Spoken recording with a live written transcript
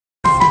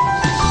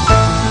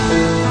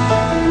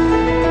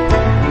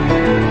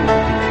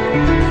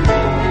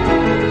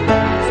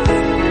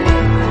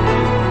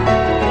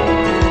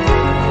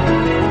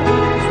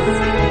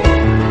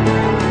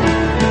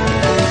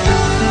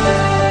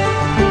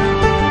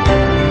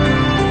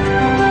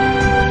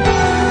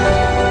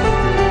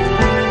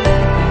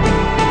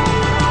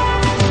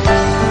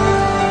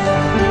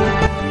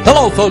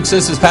Hello folks,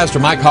 this is Pastor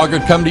Mike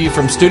Hoggard coming to you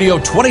from Studio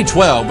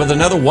 2012 with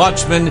another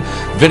Watchman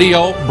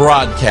video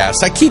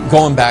broadcast. I keep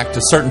going back to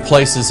certain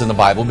places in the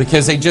Bible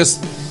because they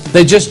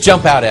just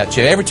jump out at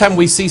you. Every time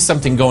we see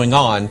something going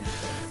on,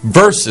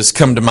 verses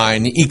come to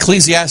mind.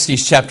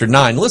 Ecclesiastes chapter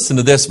 9, listen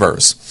to this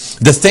verse.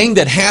 The thing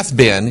that hath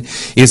been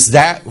is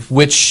that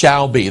which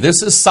shall be.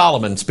 This is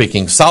Solomon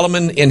speaking.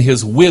 Solomon in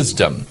his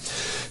wisdom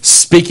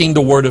speaking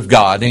the word of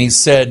God. And he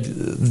said,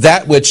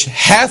 that which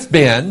hath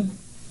been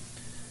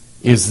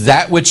is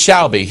that which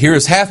shall be. Here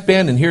is hath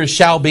been and here is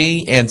shall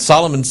be. And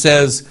Solomon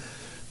says,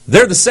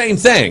 they're the same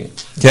thing.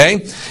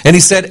 Okay? And he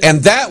said,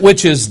 and that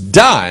which is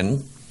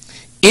done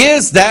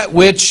is that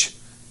which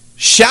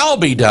shall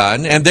be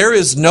done, and there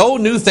is no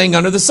new thing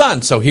under the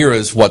sun. So here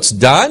is what's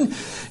done,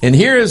 and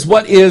here is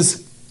what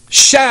is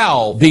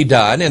shall be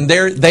done, and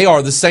they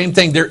are the same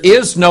thing. There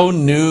is no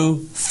new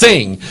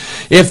thing.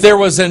 If there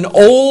was an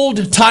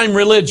old-time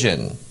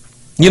religion,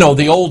 you know,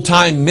 the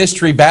old-time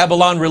mystery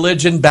Babylon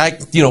religion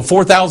back,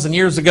 4,000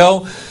 years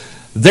ago,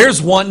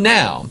 there's one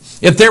now.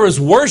 If there was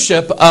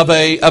worship of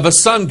a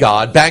sun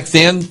god back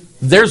then,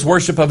 there's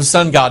worship of a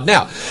sun god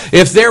now.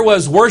 If there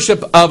was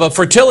worship of a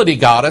fertility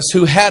goddess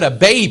who had a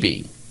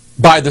baby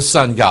by the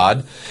sun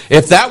god,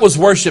 if that was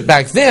worship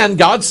back then,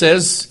 God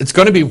says it's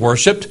going to be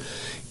worshipped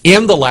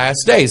in the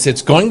last days.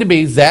 It's going to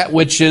be that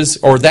which is,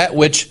 or that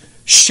which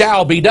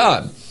shall be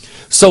done.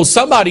 So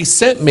somebody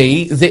sent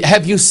me,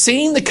 have you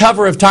seen the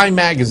cover of Time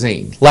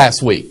magazine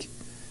last week?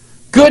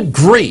 Good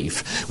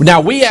grief. Now,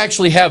 we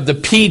actually have the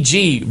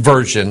PG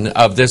version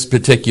of this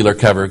particular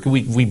cover.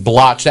 We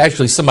blotched.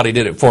 Actually, somebody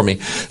did it for me.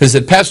 They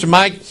said, Pastor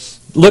Mike,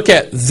 look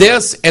at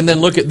this and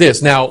then look at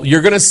this. Now,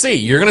 you're going to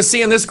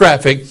see in this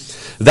graphic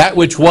that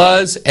which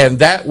was and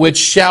that which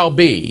shall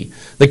be.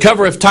 The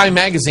cover of Time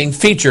magazine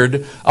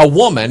featured a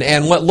woman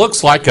and what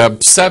looks like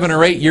a 7 or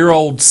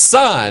 8-year-old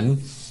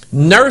son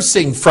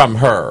nursing from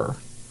her.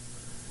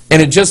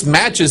 And it just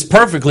matches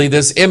perfectly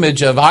this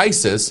image of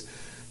Isis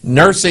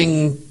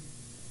nursing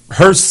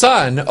her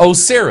son,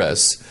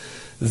 Osiris.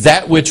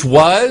 That which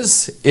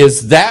was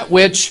is that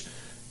which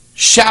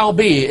shall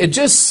be. It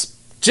just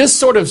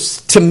sort of,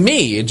 to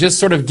me, it just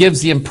sort of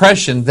gives the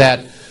impression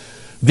that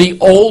the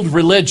old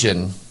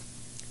religion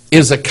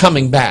is a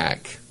coming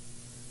back.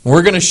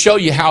 We're going to show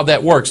you how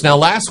that works. Now,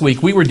 last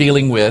week we were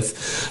dealing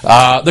with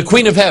the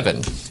Queen of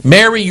Heaven.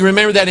 Mary, you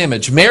remember that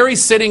image. Mary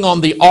sitting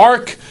on the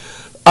Ark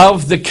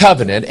of the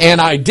Covenant. And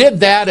I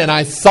did that and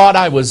I thought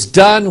I was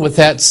done with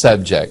that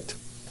subject.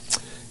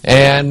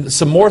 And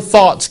some more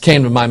thoughts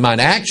came to my mind.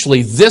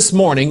 Actually, this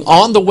morning,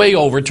 on the way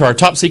over to our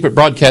top secret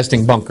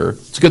broadcasting bunker,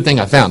 it's a good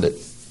thing I found it.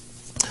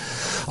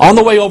 On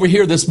the way over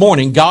here this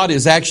morning, God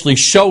is actually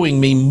showing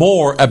me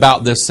more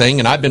about this thing,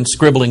 and I've been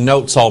scribbling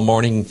notes all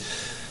morning.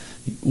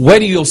 Wait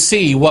till you'll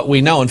see what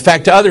we know. In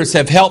fact, others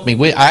have helped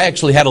me. I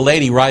actually had a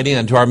lady write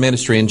in to our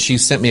ministry, and she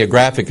sent me a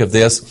graphic of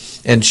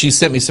this, and she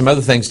sent me some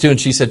other things too, and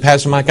she said,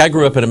 Pastor Mike, I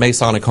grew up in a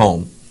Masonic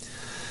home.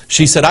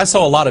 She said, I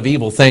saw a lot of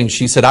evil things.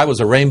 She said, I was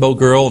a rainbow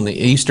girl and the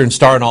Eastern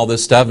Star and all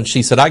this stuff. And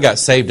she said, I got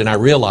saved and I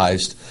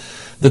realized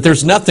that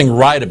there's nothing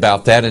right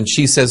about that. And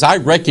she says, I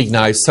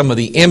recognized some of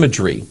the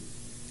imagery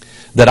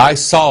that I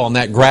saw on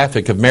that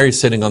graphic of Mary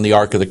sitting on the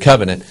Ark of the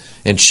Covenant.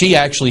 And she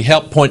actually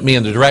helped point me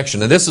in the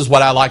direction. And this is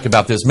what I like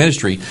about this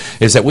ministry,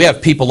 is that we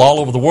have people all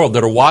over the world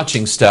that are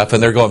watching stuff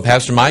and they're going,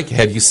 Pastor Mike,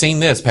 have you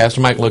seen this?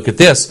 Pastor Mike, look at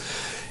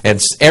this. And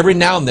every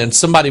now and then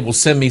somebody will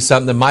send me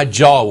something and my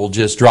jaw will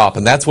just drop.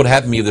 And that's what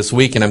happened to me this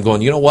week. And I'm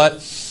going, you know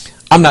what?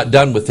 I'm not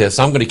done with this.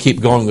 I'm going to keep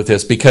going with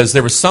this because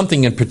there was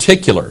something in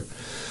particular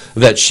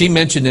that she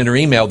mentioned in her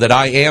email that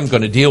I am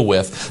going to deal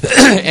with.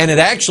 And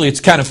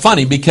it's kind of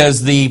funny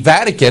because the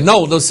Vatican,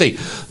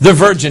 the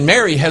Virgin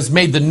Mary has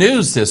made the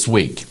news this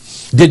week.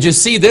 Did you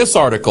see this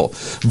article?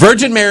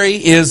 Virgin Mary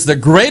is the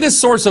greatest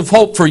source of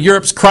hope for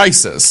Europe's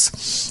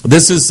crisis.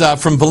 This is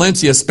from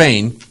Valencia,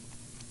 Spain.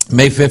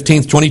 May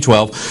 15th,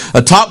 2012,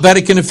 a top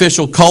Vatican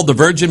official called the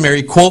Virgin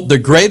Mary, quote, the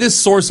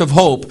greatest source of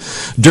hope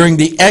during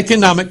the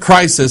economic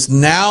crisis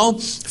now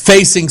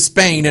facing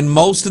Spain and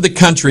most of the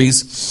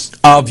countries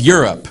of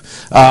Europe.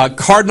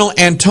 Cardinal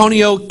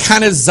Antonio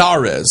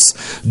Canizares,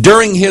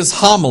 during his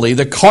homily,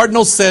 the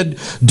Cardinal said,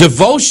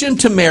 devotion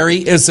to Mary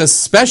is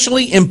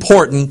especially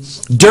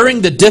important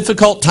during the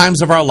difficult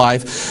times of our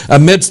life,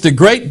 amidst the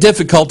great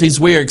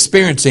difficulties we are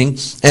experiencing,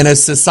 and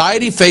as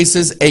society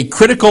faces a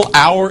critical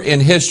hour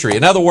in history.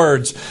 In other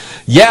words,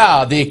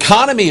 the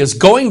economy is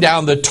going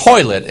down the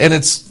toilet, and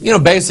it's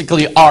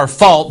basically our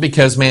fault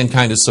because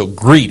mankind is so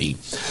greedy.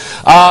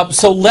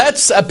 So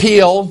let's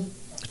appeal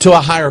to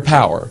a higher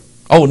power.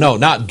 Oh no,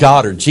 not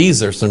God or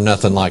Jesus or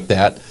nothing like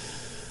that.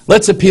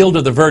 Let's appeal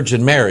to the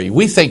Virgin Mary.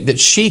 We think that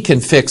she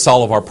can fix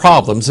all of our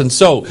problems. And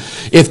so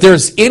if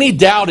there's any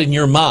doubt in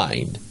your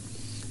mind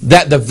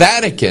that the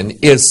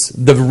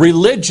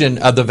religion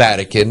of the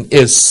Vatican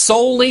is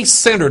solely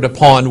centered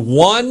upon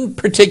one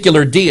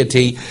particular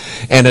deity,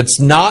 and it's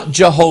not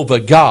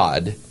Jehovah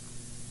God,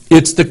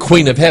 it's the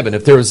Queen of Heaven.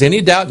 If there is any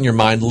doubt in your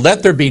mind,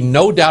 let there be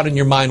no doubt in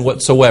your mind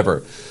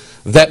whatsoever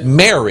that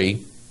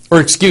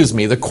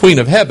the Queen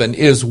of Heaven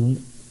is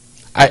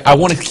I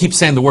want to keep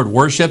saying the word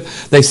worship.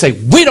 They say,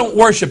 we don't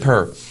worship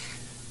her.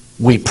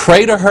 We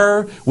pray to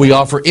her, we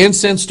offer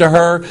incense to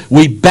her,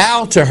 we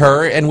bow to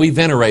her, and we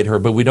venerate her,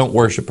 but we don't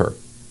worship her.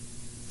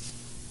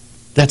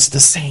 That's the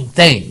same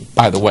thing,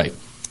 by the way.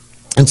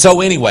 And so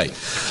anyway,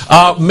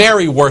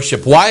 Mary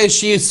worship. Why is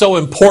she so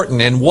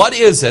important? And what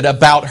is it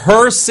about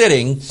her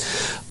sitting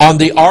on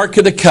the Ark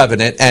of the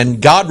Covenant?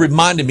 And God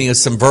reminded me of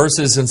some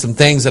verses and some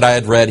things that I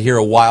had read here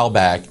a while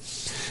back.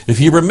 If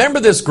you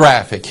remember this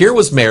graphic, here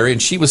was Mary,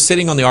 and she was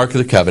sitting on the Ark of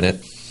the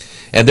Covenant.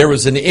 And there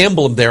was an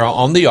emblem there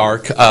on the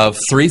ark of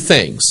three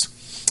things.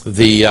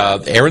 The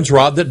Aaron's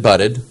rod that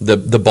budded,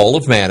 the bowl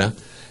of manna,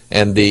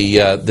 and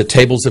the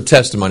tables of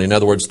testimony. In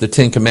other words, the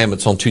 10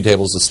 Commandments on 2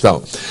 tables of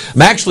stone.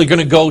 I'm actually going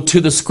to go to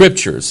the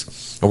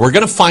Scriptures, and we're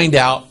going to find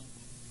out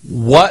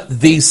what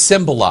these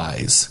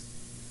symbolize.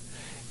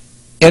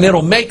 And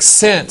it'll make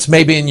sense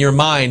maybe in your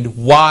mind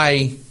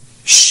why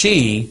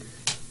she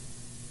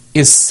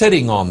is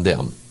sitting on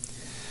them.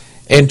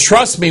 And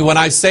trust me when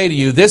I say to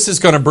you, this is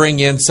going to bring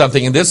in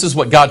something, and this is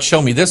what God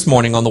showed me this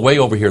morning on the way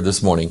over here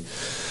this morning.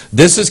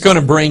 This is going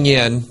to bring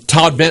in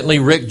Todd Bentley,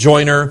 Rick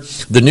Joyner,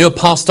 the New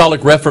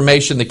Apostolic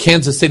Reformation, the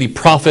Kansas City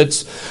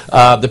Prophets,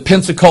 the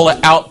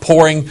Pensacola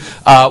Outpouring,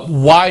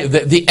 why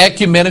the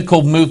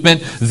ecumenical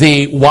movement,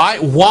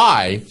 why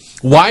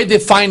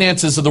the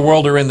finances of the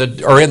world are in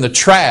the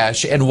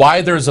trash, and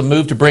why there's a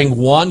move to bring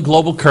one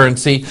global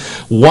currency,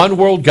 one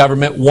world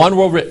government, one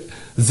world.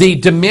 The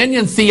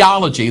dominion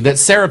theology that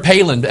Sarah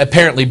Palin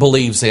apparently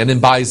believes in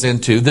and buys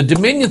into, the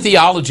dominion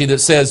theology that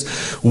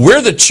says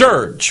we're the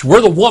church,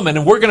 we're the woman,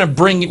 and we're going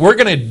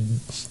to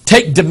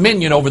take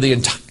dominion over the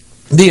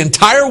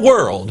entire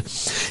world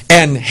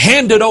and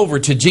hand it over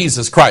to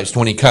Jesus Christ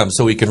when He comes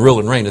so He can rule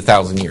and reign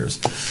 1,000 years.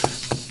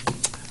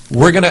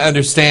 We're going to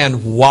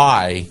understand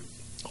why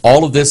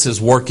all of this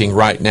is working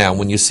right now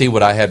when you see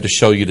what I have to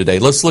show you today.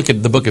 Let's look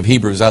at the book of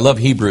Hebrews. I love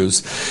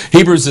Hebrews.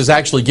 Hebrews is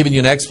actually giving you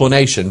an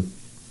explanation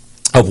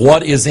of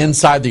what is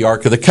inside the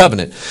Ark of the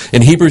Covenant.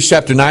 In Hebrews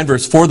chapter 9,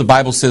 verse 4, the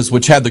Bible says,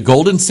 which had the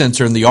golden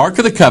censer and the Ark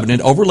of the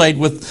Covenant overlaid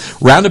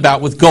round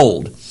about with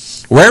gold,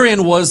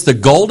 wherein was the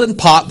golden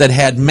pot that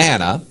had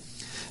manna,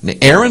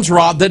 and Aaron's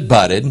rod that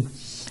budded,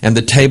 and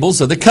the tables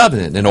of the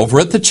covenant, and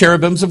over it the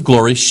cherubims of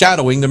glory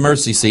shadowing the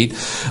mercy seat,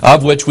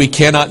 of which we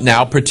cannot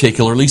now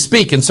particularly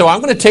speak. And so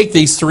I'm going to take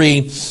these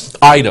three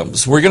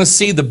items. We're going to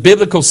see the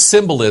biblical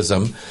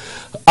symbolism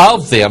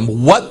of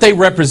them, what they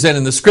represent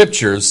in the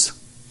Scriptures,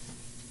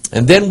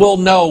 and then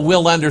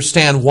we'll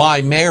understand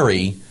why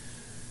Mary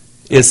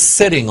is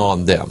sitting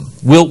on them.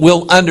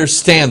 We'll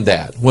understand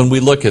that when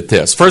we look at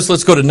this. First,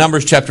 let's go to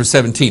Numbers chapter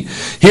 17.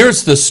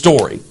 Here's the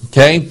story,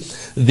 okay?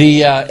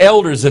 The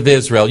elders of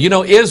Israel. You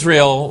know,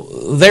 Israel,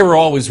 they were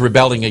always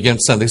rebelling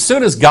against something. As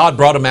soon as God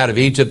brought them out of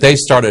Egypt, they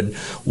started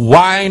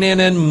whining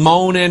and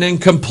moaning and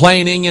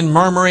complaining and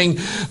murmuring.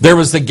 There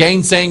was the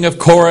gainsaying of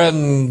Korah,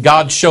 and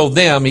God showed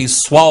them. He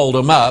swallowed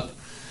them up.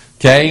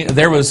 Okay,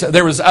 there was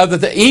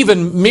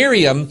even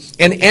Miriam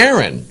and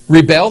Aaron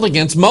rebelled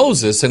against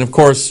Moses, and of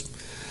course,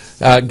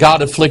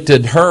 God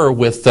afflicted her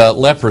with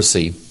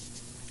leprosy.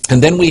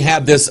 And then we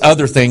have this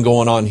other thing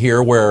going on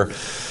here where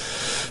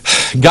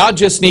God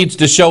just needs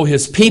to show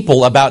His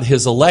people about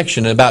His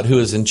election and about who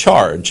is in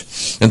charge.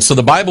 And so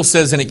the Bible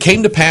says, and it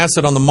came to pass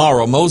that on the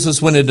morrow Moses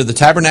went into the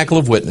tabernacle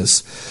of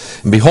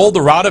witness, and behold,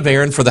 the rod of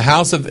Aaron for the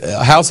house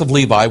of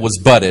Levi was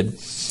budded,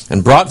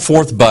 and brought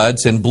forth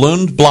buds, and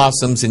bloomed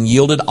blossoms, and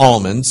yielded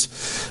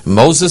almonds.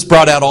 Moses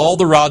brought out all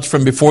the rods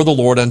from before the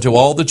Lord unto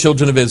all the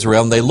children of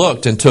Israel, and they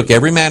looked, and took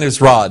every man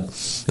his rod.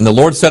 And the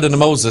Lord said unto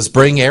Moses,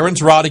 bring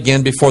Aaron's rod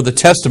again before the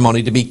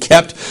testimony, to be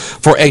kept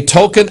for a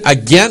token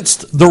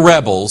against the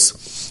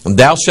rebels, and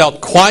thou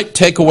shalt quite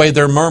take away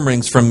their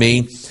murmurings from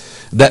me,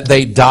 that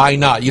they die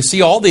not. You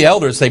see, all the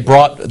elders, they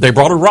brought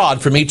a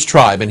rod from each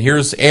tribe, and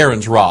here's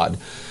Aaron's rod.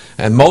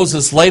 And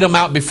Moses laid them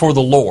out before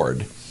the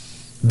Lord.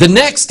 The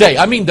next day,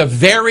 the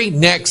very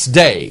next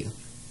day,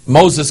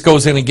 Moses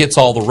goes in and gets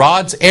all the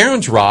rods.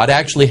 Aaron's rod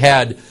actually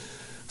had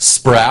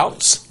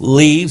sprouts,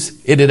 leaves.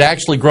 It had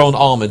actually grown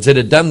almonds. It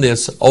had done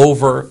this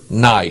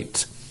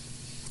overnight.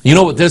 You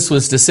know what this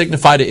was to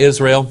signify to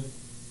Israel?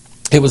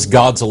 It was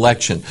God's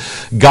election.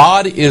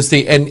 God is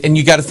and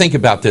you got to think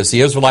about this.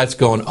 The Israelites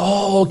going,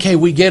 oh, okay,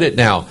 we get it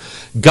now.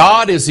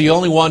 God is the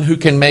only one who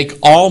can make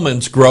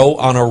almonds grow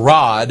on a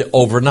rod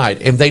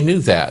overnight. And they knew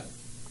that.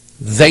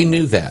 They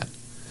knew that.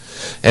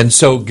 And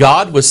so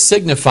God was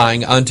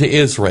signifying unto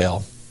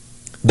Israel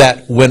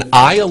that when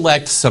I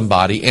elect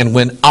somebody and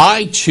when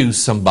I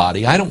choose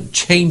somebody, I don't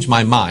change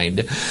my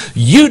mind.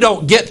 You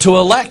don't get to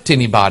elect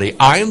anybody.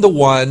 I am the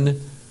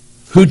one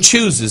who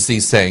chooses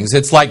these things.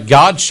 It's like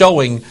God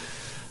showing,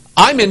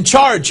 I'm in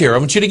charge here. I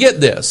want you to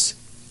get this.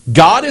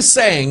 God is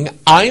saying,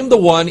 I am the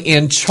one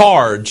in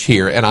charge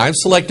here, and I've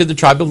selected the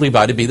tribe of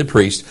Levi to be the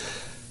priest.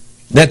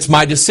 That's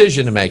my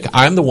decision to make.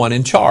 I'm the one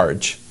in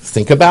charge.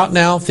 Think about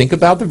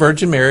the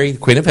Virgin Mary,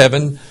 Queen of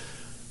Heaven,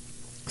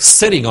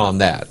 sitting on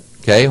that.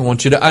 Okay, I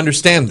want you to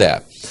understand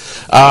that.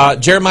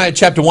 Jeremiah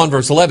chapter 1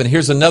 verse 11,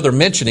 here's another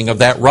mentioning of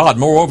that rod.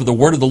 Moreover, the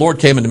word of the Lord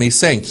came unto me,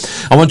 saying,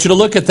 I want you to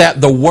look at that,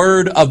 the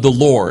word of the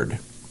Lord.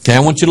 Okay, I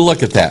want you to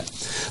look at that.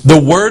 The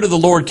word of the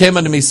Lord came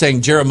unto me,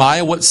 saying,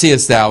 Jeremiah, what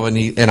seest thou? And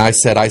I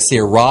said, I see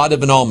a rod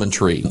of an almond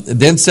tree.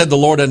 Then said the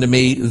Lord unto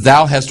me,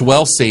 thou hast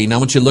well seen. I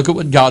want you to look at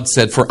what God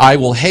said, for I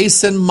will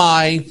hasten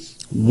my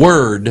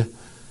word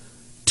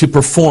to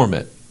perform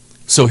it.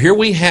 So here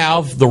we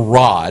have the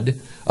rod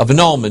of an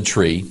almond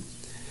tree,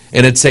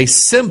 and it's a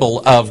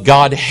symbol of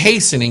God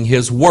hastening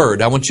His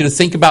word. I want you to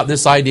think about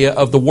this idea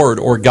of the word,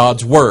 or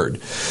God's word.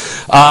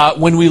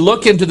 When we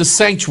look into the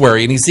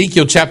sanctuary in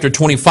Ezekiel chapter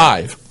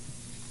 25,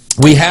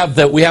 we have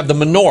the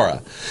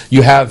menorah.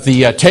 You have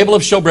the table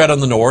of showbread on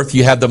the north.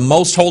 You have the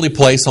most holy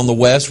place on the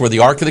west, where the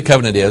Ark of the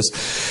Covenant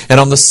is. And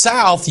on the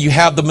south, you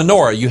have the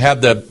menorah. You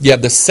have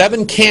the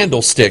 7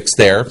 candlesticks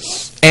there.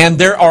 And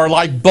there are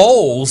like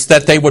bowls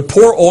that they would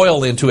pour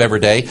oil into every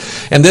day.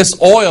 And this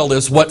oil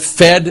is what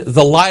fed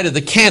the light of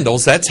the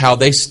candles. That's how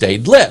they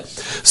stayed lit.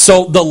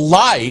 So the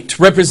light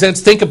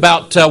represents, think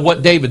about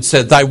what David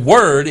said, thy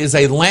word is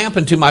a lamp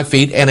unto my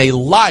feet and a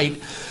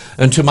light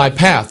unto my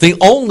path. The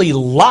only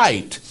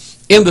light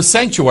in the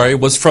sanctuary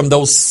was from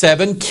those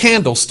 7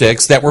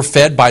 candlesticks that were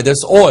fed by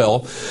this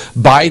oil,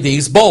 by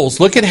these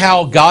bowls. Look at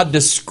how God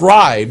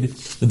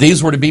described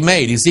these were to be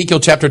made. Ezekiel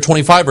chapter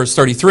 25 verse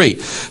 33.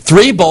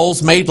 3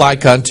 bowls made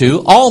like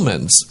unto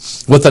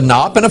almonds, with a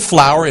knop and a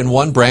flower in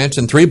one branch,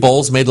 and 3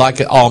 bowls made like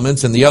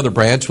almonds in the other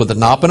branch, with a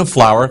knop and a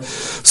flower.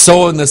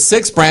 So in the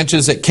 6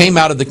 branches that came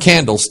out of the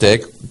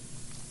candlestick,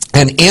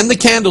 and in the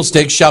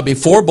candlestick shall be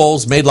 4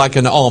 bowls made like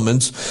an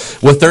almonds,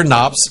 with their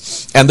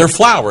knops and their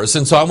flowers.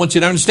 And so I want you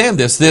to understand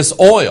this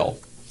oil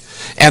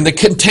and the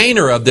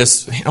container of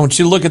this. I want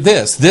you to look at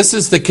this. This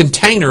is the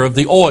container of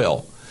the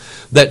oil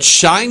that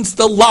shines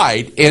the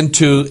light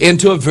into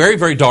a very,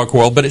 very dark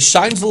world, but it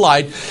shines the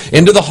light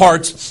into the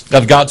hearts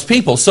of God's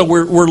people. So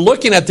we're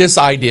looking at this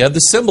idea,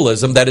 the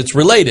symbolism that it's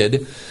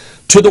related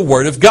to the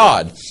Word of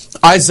God.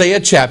 Isaiah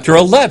chapter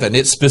 11,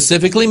 it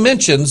specifically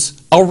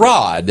mentions a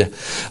rod.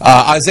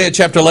 Isaiah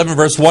chapter 11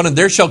 verse 1, and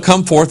there shall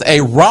come forth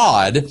a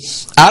rod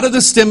out of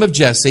the stem of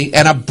Jesse,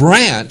 and a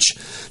branch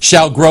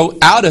shall grow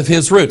out of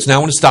his roots. Now I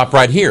want to stop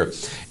right here.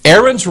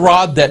 Aaron's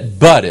rod that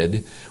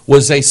budded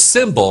was a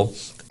symbol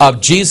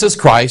of Jesus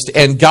Christ,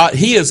 and God.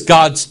 He is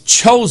God's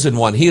chosen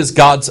one. He is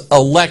God's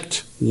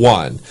elect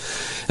one.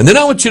 And then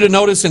I want you to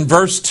notice in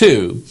verse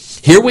 2,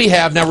 here we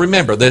have, now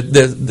remember,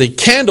 the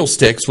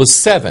candlesticks was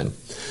 7.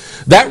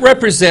 That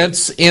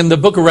represents, in the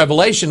book of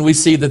Revelation, we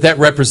see that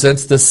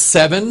represents the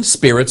 7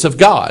 spirits of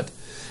God.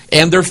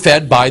 And they're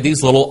fed by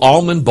these little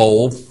almond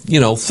bowl,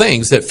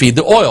 things that feed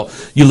the oil.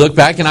 You look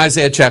back in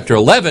Isaiah chapter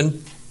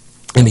 11,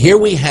 and here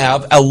we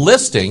have a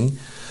listing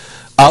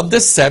of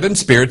the 7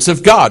 spirits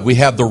of God. We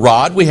have the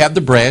rod, we have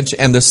the branch,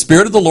 and the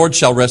Spirit of the Lord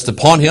shall rest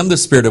upon him, the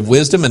Spirit of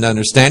wisdom and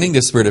understanding,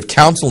 the Spirit of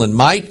counsel and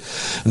might,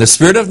 and the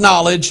Spirit of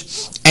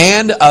knowledge,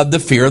 and of the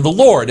fear of the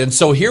Lord. And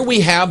so here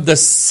we have the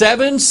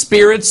 7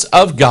 spirits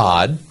of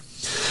God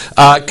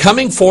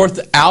coming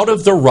forth out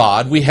of the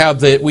rod. We have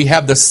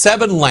the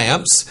 7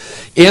 lamps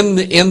in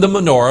the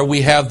menorah.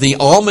 We have the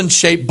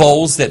almond-shaped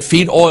bowls that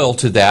feed oil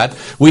to that.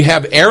 We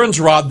have Aaron's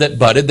rod that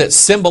budded, that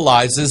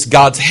symbolizes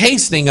God's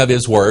hastening of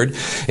His word,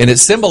 and it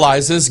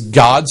symbolizes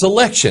God's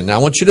election. Now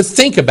I want you to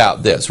think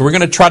about this. We're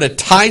going to try to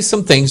tie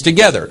some things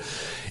together.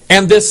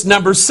 And this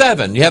number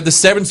 7, you have the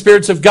 7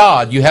 spirits of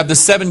God. You have the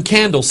 7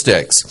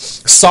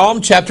 candlesticks.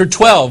 Psalm chapter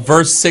 12,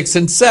 verse 6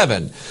 and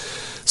 7.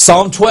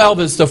 Psalm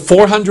 12 is the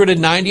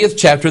 490th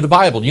chapter of the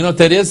Bible. Do you know what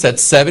that is?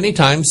 That's 70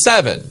 times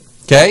 7.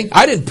 Okay?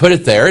 I didn't put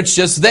it there. It's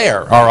just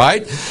there. All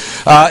right?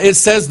 It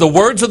says, the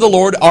words of the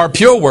Lord are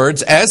pure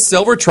words, as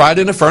silver tried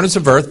in a furnace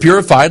of earth,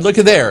 purified. Look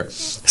at there.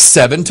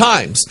 7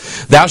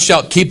 times. Thou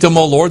shalt keep them,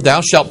 O Lord.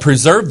 Thou shalt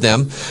preserve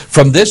them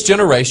from this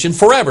generation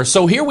forever.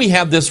 So here we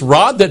have this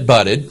rod that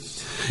budded.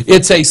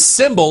 It's a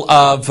symbol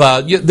of,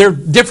 there are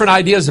different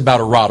ideas about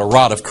a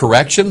rod of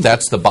correction,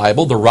 that's the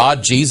Bible. The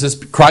rod, Jesus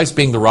Christ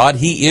being the rod,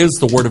 He is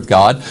the Word of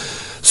God.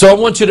 So I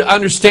want you to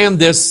understand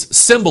this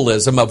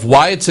symbolism of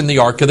why it's in the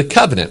Ark of the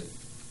Covenant.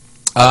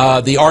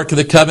 The Ark of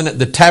the Covenant,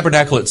 the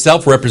tabernacle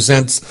itself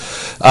represents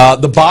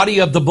the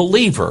body of the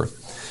believer.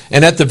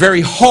 And at the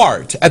very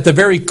heart, at the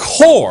very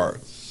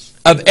core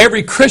of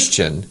every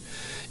Christian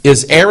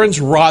is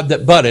Aaron's rod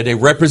that budded, a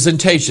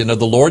representation of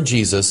the Lord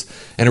Jesus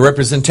and a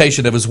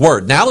representation of His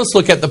Word. Now let's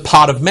look at the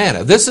pot of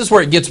manna. This is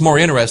where it gets more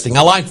interesting.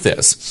 I like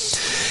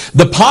this.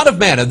 The pot of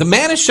manna. The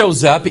manna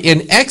shows up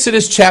in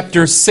Exodus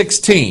chapter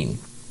 16.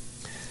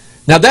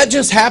 Now that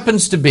just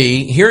happens to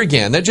be, here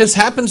again, that just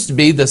happens to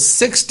be the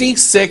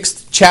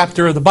 66th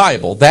chapter of the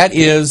Bible. That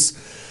is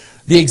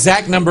the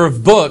exact number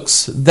of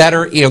books that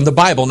are in the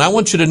Bible. Now I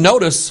want you to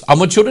notice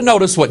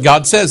what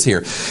God says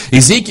here.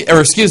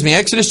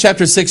 Exodus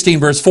chapter 16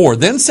 verse 4.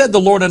 Then said the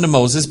Lord unto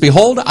Moses,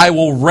 behold, I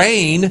will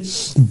rain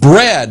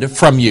bread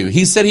from you.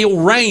 He said He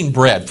will rain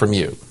bread from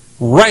you.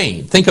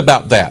 Rain. Think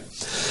about that.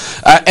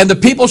 And the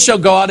people shall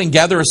go out and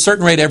gather a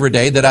certain rate every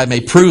day, that I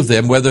may prove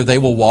them whether they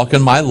will walk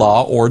in my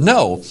law or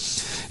no.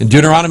 In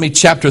Deuteronomy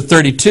chapter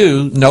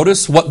 32,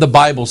 notice what the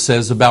Bible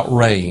says about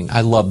rain.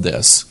 I love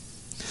this.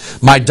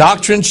 My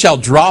doctrine shall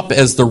drop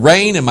as the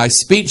rain, and my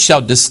speech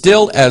shall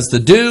distill as the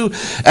dew,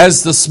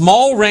 as the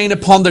small rain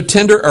upon the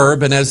tender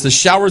herb, and as the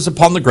showers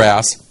upon the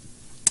grass.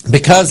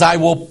 Because I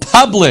will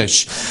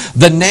publish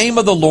the name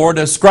of the Lord,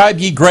 ascribe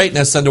ye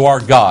greatness unto our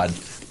God.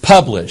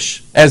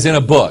 Publish, as in a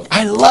book.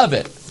 I love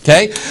it.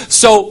 Okay?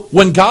 So,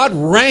 when God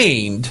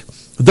rained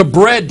the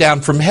bread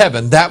down from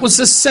heaven, that was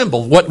a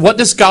symbol. What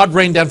does God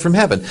rain down from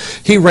heaven?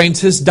 He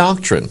rains His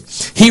doctrine.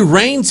 He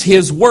rains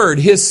His word,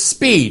 His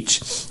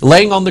speech,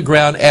 laying on the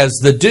ground as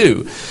the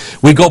dew.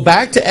 We go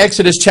back to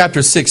Exodus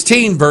chapter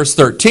 16, verse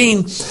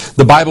 13.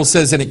 The Bible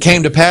says, and it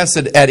came to pass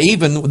that at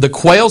even the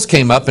quails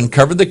came up and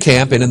covered the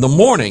camp, and in the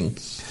morning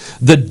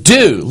the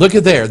dew, look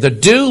at there, the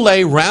dew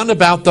lay round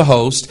about the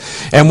host,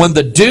 and when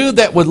the dew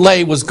that would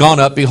lay was gone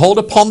up, behold,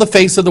 upon the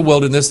face of the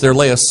wilderness there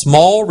lay a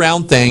small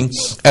round thing,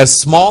 as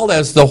small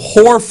as the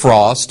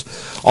hoarfrost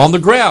on the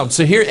ground.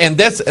 So here, and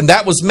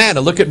that was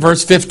manna. Look at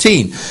verse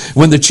 15.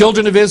 When the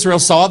children of Israel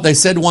saw it, they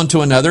said one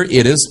to another,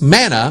 it is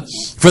manna,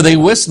 for they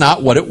wist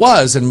not what it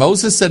was. And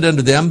Moses said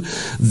unto them,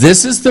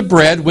 this is the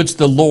bread which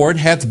the Lord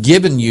hath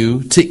given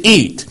you to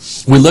eat.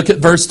 We look at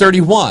verse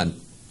 31.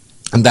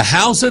 And the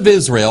house of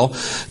Israel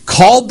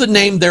called the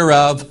name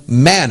thereof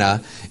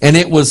manna, and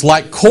it was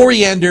like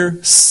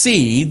coriander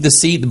seed. The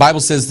seed, the Bible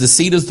says the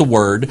seed is the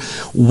word,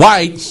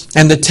 white,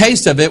 and the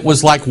taste of it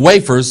was like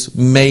wafers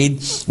made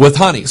with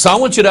honey. So I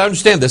want you to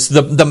understand this.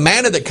 The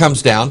manna that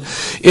comes down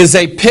is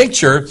a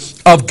picture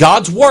of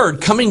God's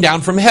word coming down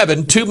from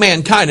heaven to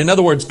mankind. In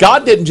other words,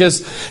 God didn't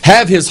just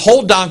have His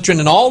whole doctrine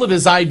and all of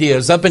His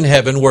ideas up in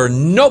heaven where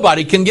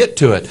nobody can get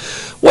to it.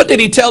 What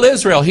did He tell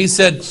Israel? He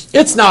said,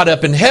 it's not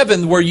up in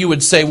heaven where you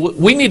would say,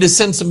 we need to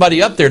send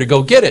somebody up there to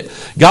go get it.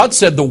 God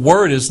said, the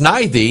word is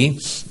nigh thee,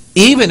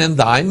 even in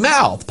thy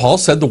mouth. Paul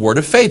said the word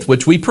of faith,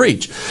 which we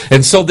preach.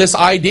 And so this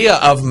idea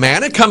of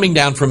manna coming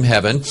down from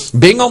heaven,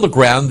 being on the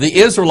ground, the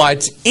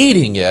Israelites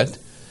eating it,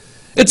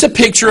 it's a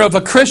picture of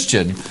a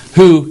Christian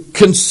who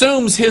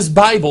consumes his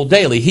Bible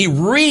daily. He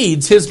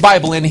reads his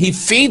Bible and he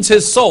feeds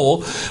his soul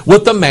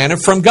with the manna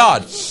from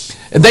God.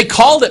 And they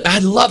called it, I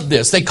love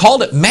this, they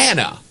called it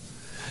manna.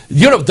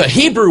 You know, the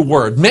Hebrew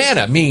word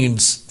manna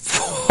means,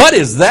 what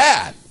is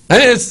that? I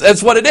mean,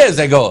 that's what it is.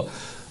 They go,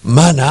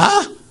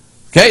 manna?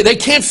 Okay, they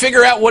can't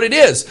figure out what it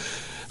is.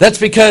 That's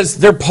because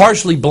they're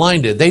partially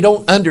blinded. They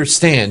don't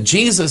understand.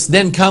 Jesus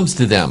then comes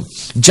to them.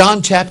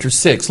 John chapter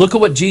 6. Look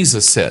at what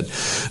Jesus said.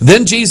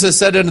 Then Jesus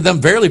said unto them,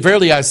 verily,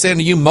 verily, I say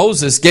unto you,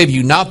 Moses gave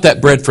you not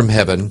that bread from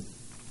heaven,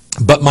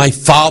 but my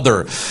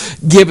Father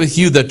giveth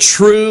you the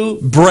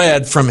true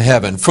bread from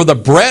heaven. For the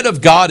bread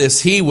of God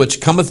is He which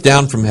cometh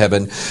down from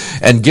heaven,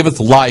 and giveth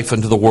life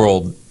unto the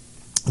world.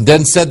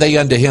 Then said they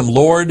unto Him,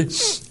 Lord,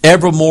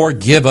 evermore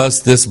give us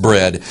this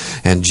bread.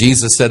 And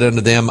Jesus said unto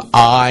them,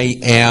 I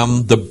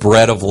am the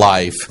bread of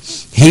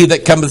life. He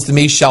that cometh to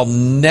me shall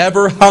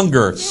never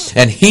hunger,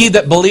 and he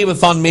that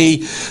believeth on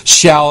me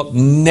shall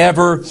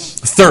never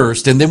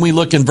thirst. And then we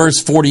look in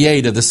verse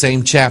 48 of the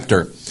same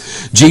chapter.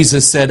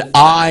 Jesus said,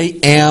 I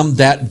am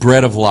that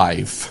bread of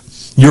life.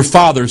 Your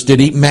fathers did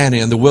eat manna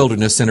in the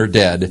wilderness and are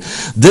dead.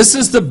 This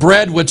is the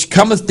bread which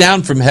cometh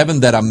down from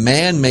heaven, that a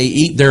man may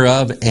eat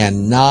thereof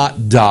and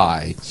not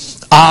die.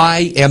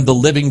 I am the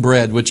living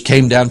bread which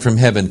came down from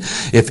heaven.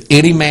 If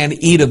any man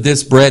eat of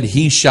this bread,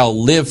 he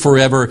shall live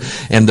forever.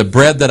 And the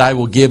bread that I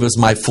will give is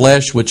my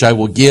flesh, which I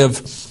will give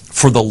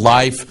for the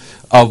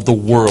life of the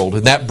world.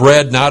 And that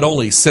bread not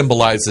only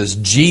symbolizes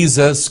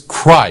Jesus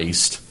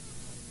Christ,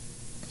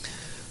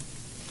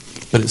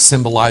 but it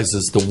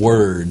symbolizes the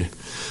Word,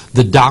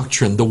 the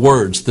doctrine, the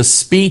words, the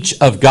speech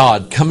of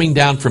God coming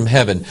down from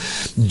heaven.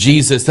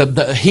 Jesus,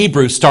 the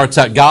Hebrew starts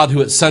out, God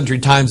who at sundry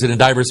times and in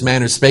divers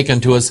manners spake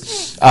unto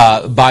us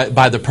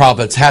by the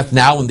prophets, hath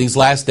now in these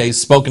last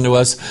days spoken to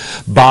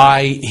us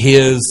by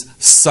His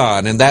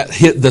Son. And that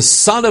the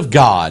Son of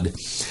God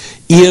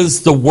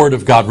is the Word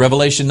of God.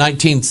 Revelation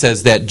 19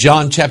 says that.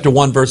 John chapter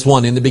 1 verse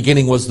 1, in the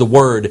beginning was the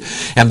Word,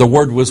 and the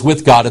Word was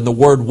with God, and the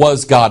Word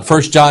was God.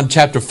 1 John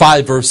chapter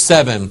 5 verse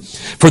 7,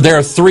 for there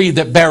are three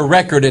that bear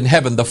record in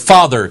heaven, the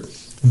Father,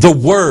 the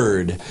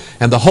Word,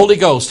 and the Holy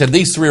Ghost, and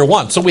these three are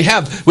one. So we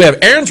have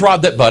Aaron's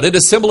rod that budded,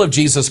 a symbol of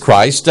Jesus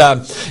Christ,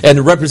 and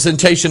a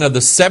representation of the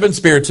seven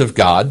spirits of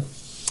God.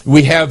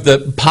 We have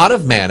the pot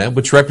of manna,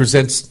 which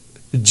represents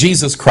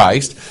Jesus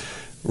Christ,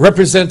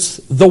 represents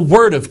the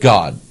Word of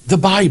God, the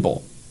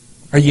Bible.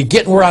 Are you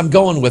getting where I'm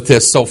going with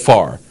this so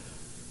far?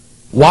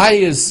 Why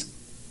is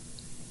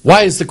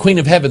the Queen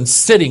of Heaven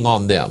sitting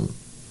on them?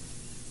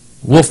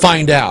 We'll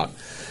find out.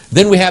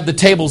 Then we have the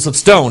tables of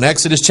stone,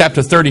 Exodus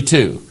chapter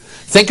 32.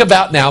 Think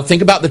about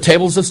the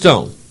tables of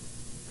stone.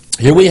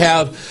 Here we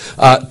have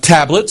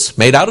tablets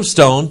made out of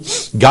stone.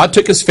 God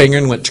took His finger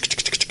and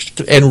went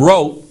and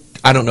wrote.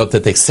 I don't know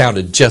that they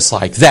sounded just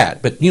like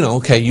that, but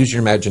okay, use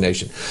your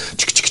imagination.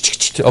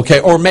 Okay,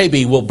 or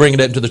maybe we'll bring it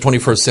into the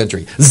 21st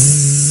century.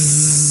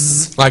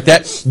 Zzz. like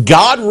that.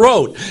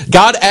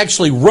 God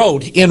actually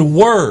wrote in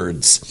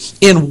words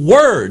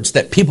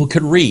that people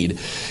could read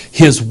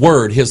His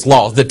Word, His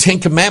law. The Ten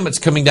Commandments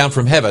coming down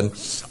from heaven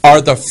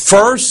are the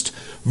first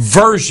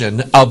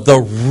version of the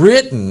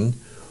written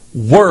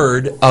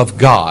Word of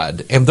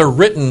God. And they're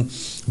written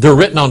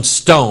on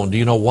stone. Do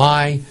you know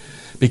why?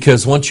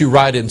 Because once you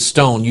write in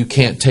stone, you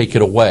can't take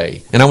it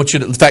away. And I want you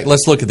to, in fact,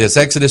 let's look at this.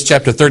 Exodus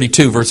chapter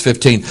 32, verse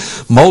 15.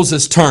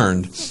 Moses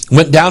turned,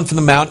 went down from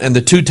the mount, and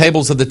the 2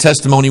 tables of the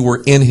testimony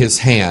were in his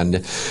hand.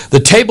 The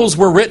tables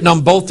were written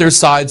on both their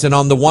sides, and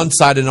on the one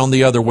side and on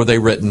the other were they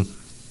written.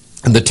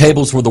 And the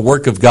tables were the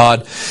work of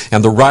God,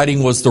 and the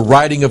writing was the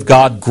writing of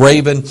God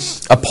graven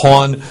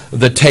upon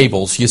the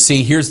tables. You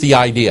see, here's the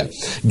idea.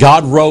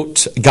 God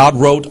wrote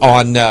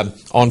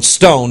on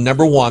stone,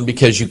 number one,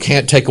 because you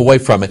can't take away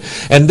from it.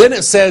 And then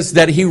it says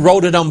that He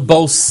wrote it on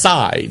both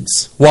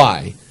sides.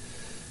 Why?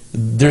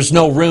 There's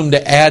no room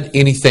to add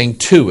anything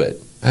to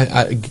it.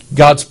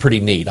 God's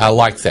pretty neat. I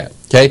like that.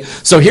 Okay,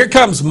 so here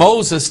comes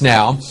Moses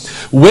now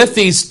with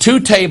these 2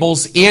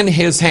 tables in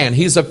his hand.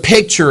 He's a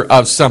picture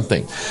of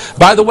something.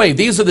 By the way,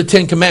 these are the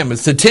 10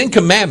 Commandments. The 10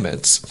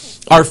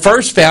 Commandments are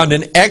first found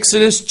in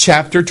Exodus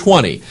chapter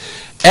 20.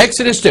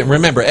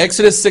 Remember,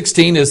 Exodus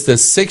 16 is the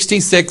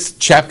 66th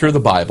chapter of the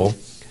Bible.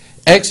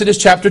 Exodus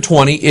chapter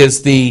 20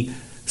 is the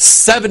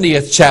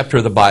 70th chapter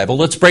of the Bible.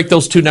 Let's break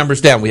those 2 numbers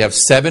down. We have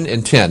 7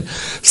 and 10.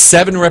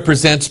 7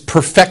 represents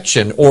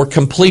perfection or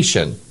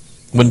completion.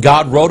 When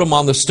God wrote them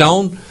on the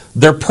stone,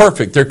 they're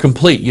perfect, they're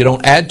complete. You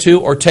don't add to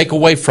or take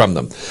away from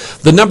them.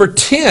 The number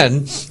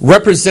 10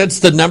 represents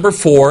the number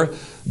for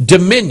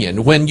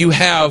dominion. When you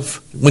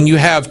have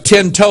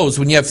 10 toes,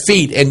 when you have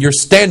feet and you're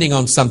standing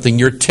on something,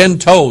 your 10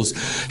 toes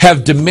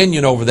have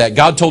dominion over that.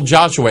 God told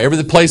Joshua,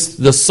 every place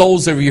the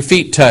soles of your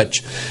feet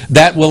touch,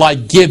 that will I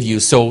give you.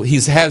 So He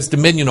has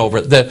dominion over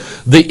it.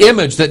 The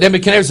image that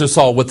Nebuchadnezzar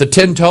saw with the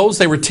 10 toes,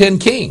 they were 10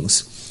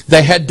 kings.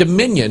 They had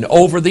dominion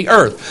over the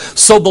earth.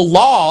 So the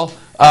law,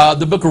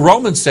 the book of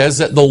Romans says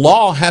that the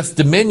law hath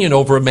dominion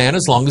over a man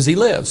as long as he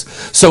lives.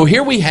 So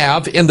here we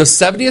have, in the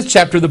 70th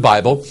chapter of the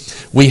Bible,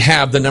 we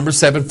have the number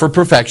 7 for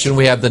perfection,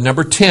 we have the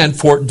number 10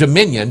 for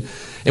dominion,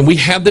 and we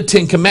have the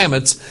 10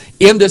 Commandments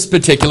in this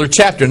particular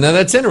chapter. Now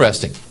that's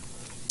interesting,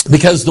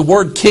 because the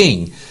word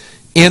king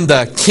in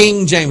the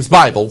King James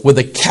Bible, with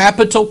a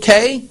capital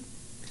K,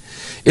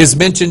 is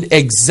mentioned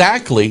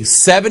exactly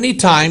 70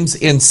 times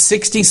in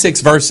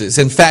 66 verses.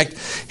 In fact,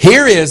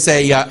 here is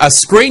a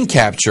screen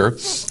capture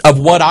of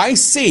what I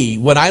see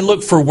when I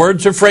look for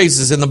words or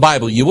phrases in the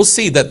Bible. You will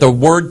see that the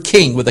word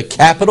king with a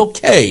capital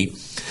K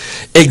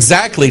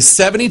exactly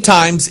 70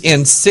 times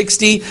in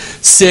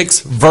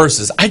 66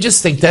 verses. I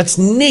just think that's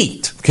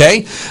neat.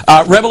 Okay,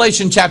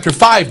 Revelation chapter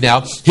 5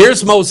 now.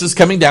 Here's Moses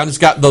coming down. He's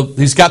got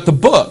the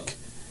book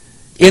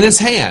in his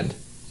hand.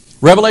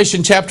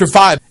 Revelation chapter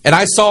 5, and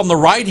I saw on the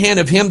right hand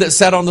of Him that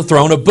sat on the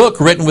throne a book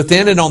written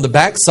within and on the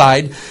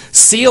backside,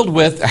 sealed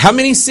with, how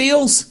many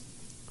seals?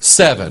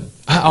 7.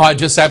 Oh, I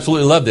just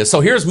absolutely love this. So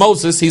here's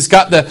Moses. He's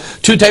got the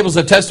 2 tables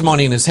of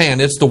testimony in his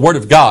hand. It's the Word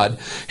of God.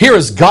 Here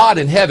is God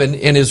in heaven.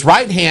 In His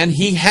right hand,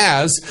 He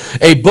has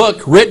a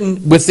book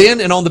written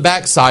within and on the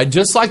backside,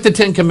 just like the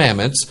 10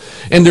 Commandments,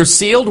 and they're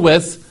sealed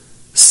with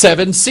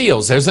 7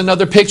 seals. There's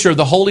another picture of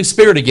the Holy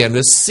Spirit again.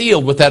 It's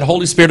sealed with that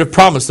Holy Spirit of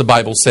promise, the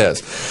Bible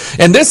says.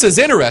 And this is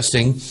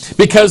interesting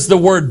because the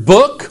word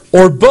book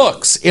or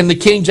books in the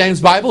King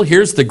James Bible,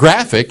 here's the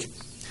graphic,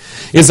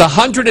 is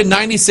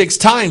 196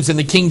 times in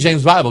the King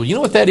James Bible. You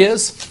know what that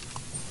is?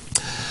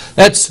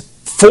 That's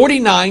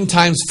 49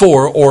 times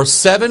 4, or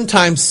 7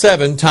 times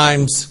 7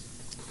 times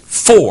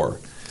 4.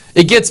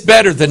 It gets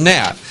better than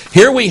that.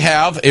 Here we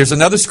have, here's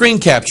another screen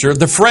capture,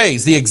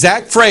 the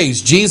exact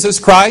phrase, Jesus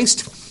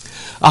Christ,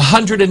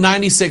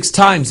 196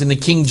 times in the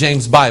King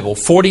James Bible,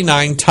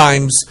 49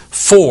 times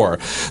 4.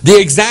 The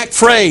exact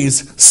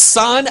phrase,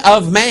 Son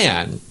of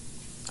Man,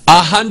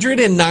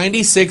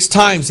 196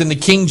 times in the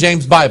King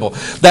James Bible.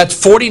 That's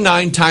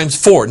 49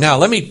 times 4. Now,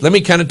 let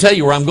me kind of tell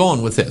you where I'm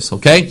going with this,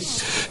 okay?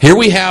 Here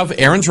we have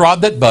Aaron's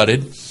rod that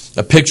budded,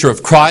 a picture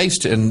of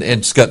Christ, and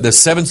it's got the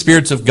 7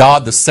 spirits of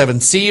God, the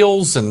 7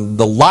 seals, and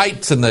the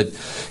lights in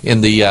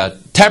the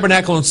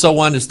tabernacle and so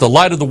on. It's the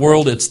light of the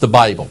world. It's the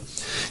Bible.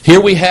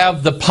 Here we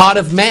have the pot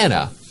of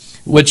manna,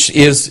 which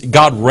is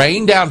God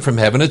rained down from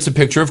heaven. It's a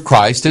picture of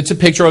Christ. It's a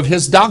picture of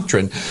His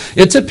doctrine.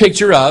 It's a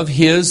picture of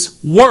His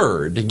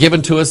Word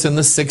given to us in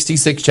the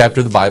 66th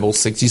chapter of the Bible,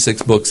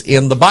 66 books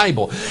in the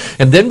Bible.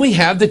 And then we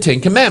have the 10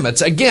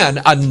 Commandments.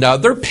 Again,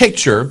 another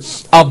picture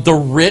of the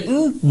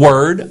written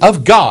Word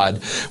of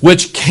God,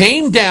 which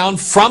came down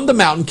from the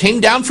mountain,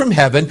 came down from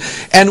heaven,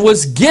 and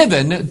was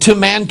given to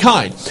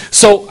mankind.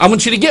 So I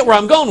want you to get where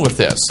I'm going with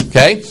this,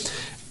 okay?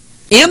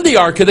 In the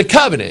Ark of the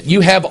Covenant,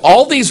 you have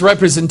all these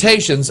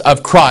representations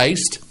of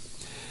Christ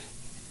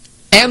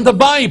and the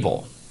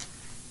Bible.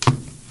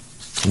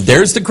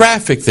 There's the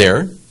graphic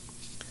there.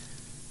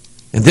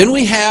 And then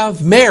we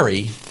have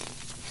Mary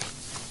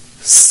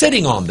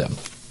sitting on them.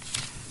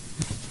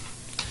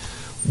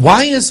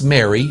 Why is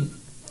Mary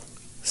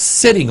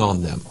sitting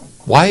on them?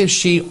 Why is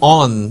she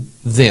on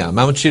them?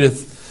 I want you to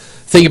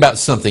think about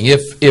something.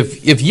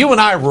 If you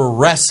and I were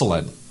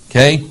wrestling,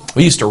 okay?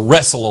 We used to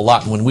wrestle a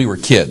lot when we were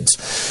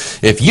kids.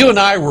 If you and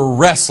I were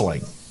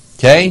wrestling,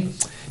 okay?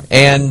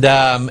 And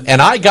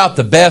I got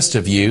the best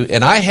of you,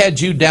 and I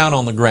had you down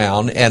on the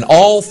ground, and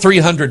all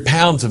 300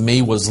 pounds of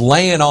me was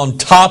laying on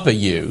top of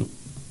you,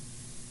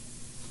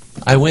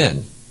 I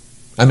win.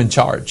 I'm in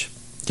charge,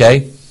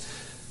 okay?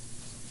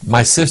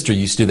 My sister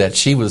used to do that.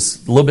 She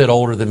was a little bit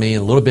older than me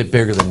and a little bit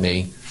bigger than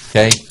me,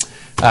 okay?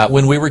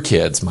 When we were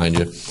kids, mind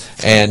you.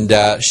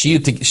 And she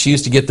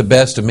used to get the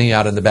best of me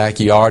out in the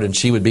backyard, and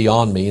she would be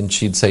on me, and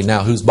she'd say,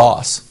 now, who's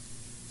boss?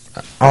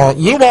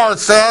 You are,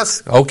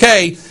 sis.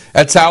 Okay,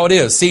 that's how it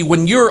is. See,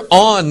 when you're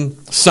on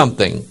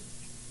something,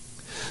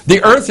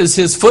 the earth is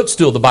his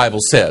footstool, the Bible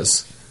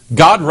says.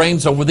 God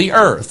reigns over the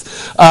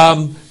earth.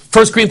 1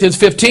 Corinthians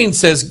 15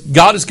 says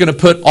God is going to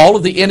put all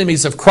of the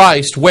enemies of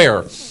Christ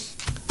where?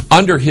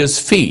 Under his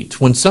feet.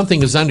 When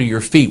something is under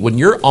your feet, when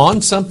you're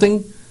on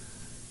something,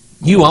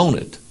 you own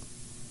it.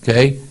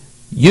 Okay?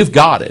 You've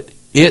got it.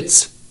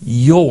 It's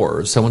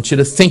yours. I want you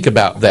to think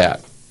about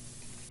that.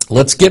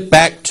 Let's get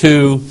back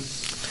to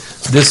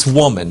this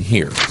woman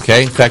here.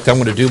 Okay? In fact, I'm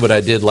going to do what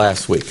I did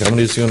last week. I'm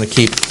just going to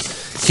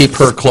keep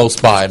her close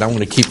by, and I'm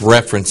going to keep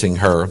referencing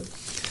her.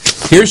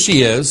 Here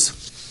she is,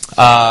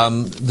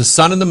 the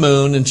sun and the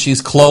moon, and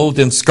she's clothed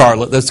in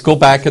scarlet. Let's go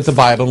back at the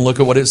Bible and look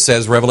at what it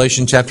says.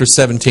 Revelation chapter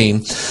 17.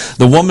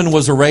 The woman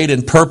was arrayed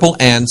in purple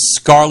and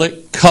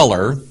scarlet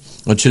color.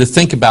 I want you to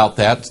think about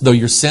that. Though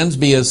your sins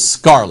be as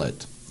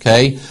scarlet.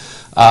 Okay?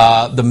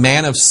 The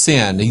man of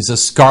sin, he's a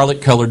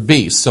scarlet-colored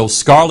beast. So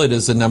scarlet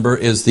is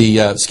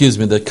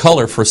the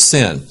color for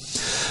sin.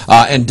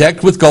 And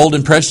decked with gold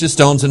and precious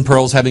stones and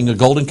pearls, having a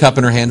golden cup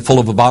in her hand full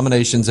of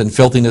abominations and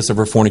filthiness of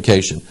her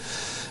fornication.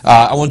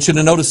 I want you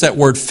to notice that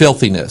word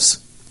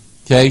filthiness.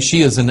 Okay,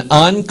 she is an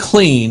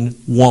unclean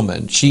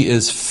woman. She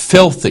is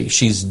filthy.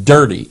 She's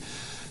dirty.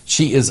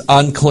 She is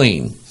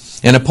unclean.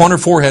 And upon her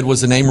forehead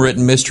was a name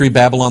written, Mystery,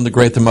 Babylon the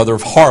Great, the mother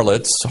of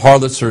harlots.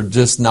 Harlots are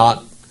just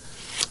not,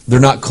 they're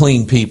not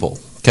clean people.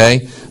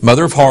 Okay,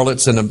 mother of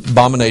harlots and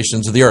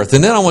abominations of the earth.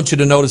 And then I want you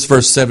to notice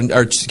verse 9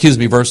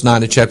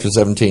 of chapter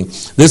 17.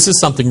 This is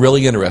something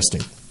really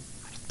interesting.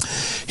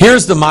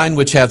 Here's the mind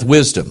which hath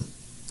wisdom.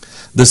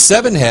 The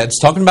 7 heads,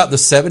 talking about the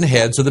 7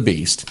 heads of the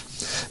beast.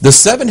 The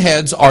 7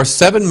 heads are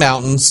 7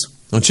 mountains,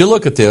 don't you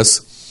look at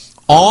this,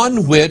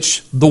 on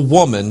which the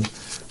woman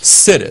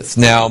sitteth.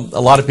 Now,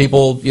 a lot of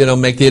people,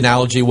 make the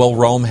analogy, well,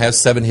 Rome has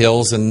 7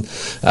 hills, and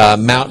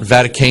Mount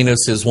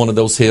Vaticanus is one of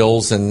those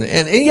hills, and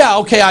yeah,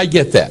 okay, I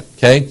get that,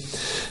 okay?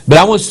 But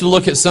I want you to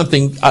look at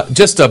something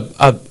just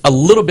a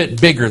little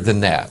bit bigger than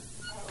that.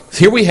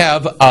 Here we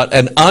have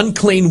an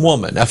unclean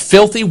woman, a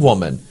filthy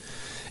woman,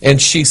 and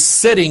she's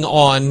sitting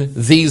on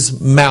these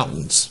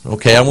mountains.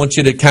 Okay, I want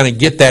you to kind of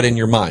get that in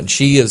your mind.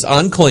 She is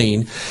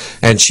unclean,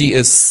 and she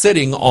is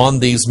sitting on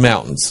these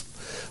mountains.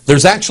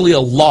 There's actually a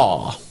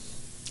law.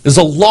 There's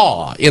a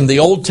law in the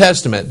Old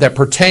Testament that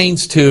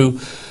pertains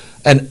to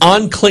an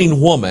unclean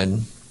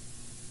woman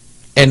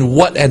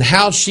and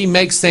how she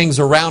makes things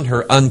around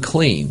her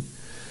unclean.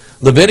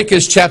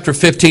 Leviticus chapter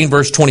 15,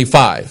 verse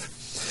 25.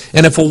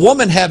 And if a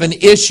woman have an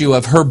issue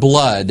of her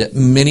blood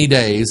many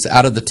days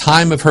out of the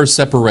time of her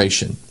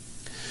separation,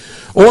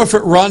 or if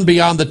it run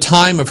beyond the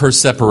time of her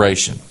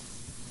separation,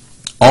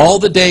 all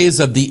the days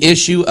of the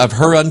issue of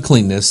her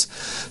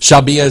uncleanness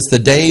shall be as the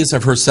days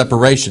of her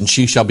separation.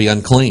 She shall be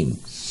unclean.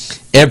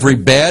 Every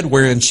bed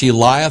wherein she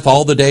lieth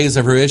all the days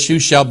of her issue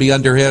shall be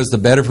under her as the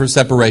bed of her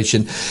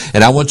separation.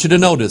 And I want you to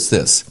notice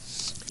this.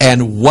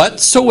 And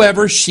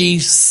whatsoever she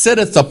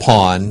sitteth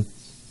upon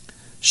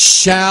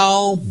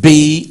shall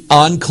be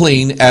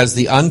unclean as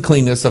the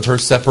uncleanness of her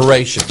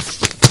separation.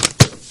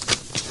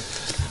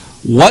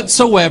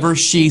 Whatsoever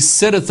she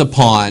sitteth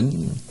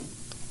upon,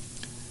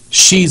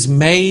 she's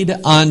made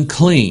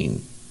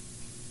unclean.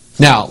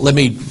 Now, let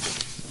me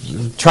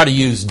try to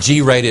use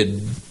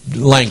G-rated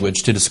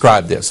language to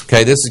describe this.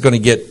 Okay, this is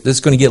going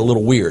to get a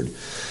little weird.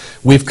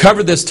 We've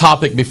covered this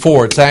topic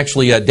before. It's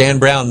actually Dan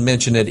Brown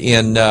mentioned it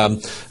in the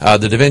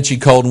Da Vinci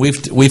Code, and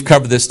we've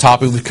covered this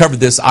topic. We've covered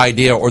this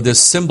idea or this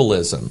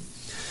symbolism.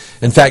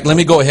 In fact, let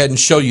me go ahead and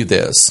show you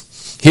this.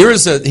 Here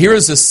is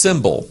a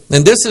symbol,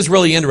 and this is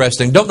really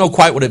interesting. Don't know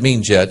quite what it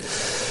means yet,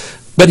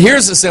 but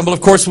here's a symbol.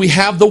 Of course, we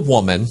have the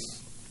woman,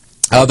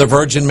 the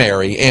Virgin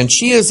Mary, and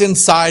she is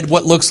inside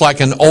what looks like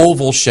an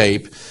oval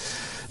shape.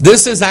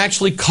 This is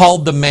actually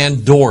called the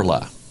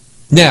mandorla.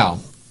 Now,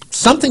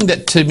 something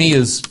that to me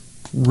is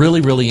really,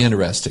 really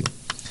interesting.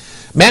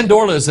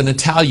 Mandorla is an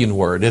Italian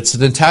word. It's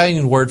an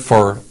Italian word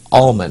for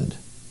almond.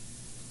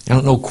 I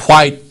don't know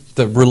quite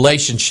the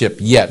relationship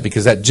yet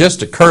because that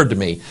just occurred to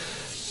me.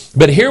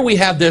 But here we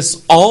have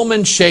this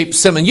almond-shaped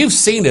symbol. You've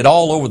seen it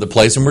all over the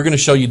place, and we're going to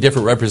show you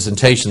different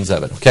representations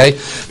of it, okay?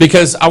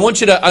 Because I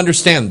want you to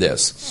understand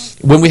this.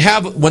 When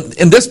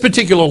in this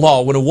particular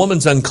law, when a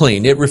woman's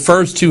unclean, it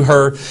refers to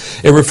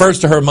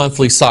her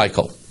monthly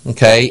cycle,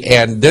 okay?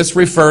 And this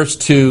refers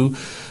to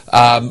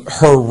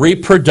her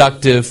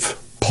reproductive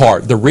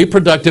part, the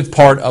reproductive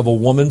part of a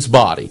woman's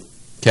body,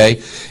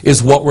 okay,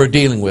 is what we're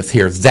dealing with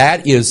here.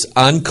 That is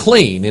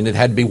unclean, and it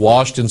had to be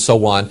washed and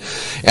so on.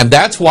 And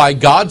that's why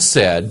God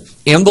said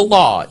in the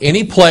law,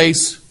 any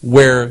place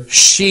where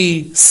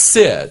she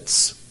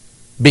sits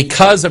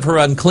because of her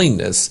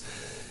uncleanness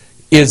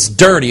is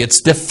dirty, it's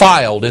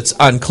defiled, it's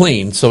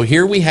unclean. So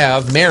here we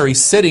have Mary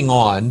sitting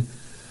on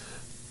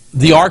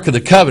the Ark of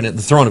the Covenant,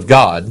 the throne of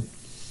God,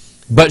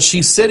 but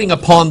she's sitting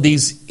upon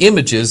these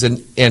images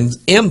and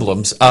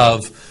emblems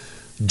of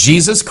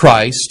Jesus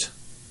Christ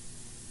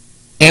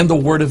and the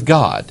Word of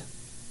God.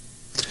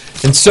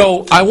 And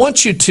so I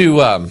want you to,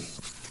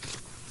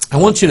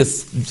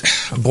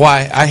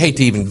 boy, I hate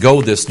to even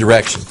go this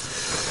direction.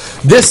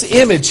 This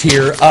image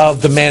here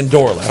of the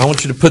mandorla, I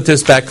want you to put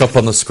this back up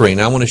on the screen.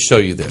 I want to show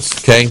you this,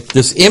 okay?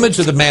 This image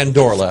of the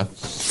mandorla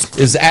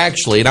is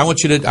actually, and I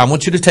want you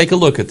to take a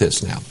look at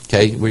this now,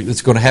 okay?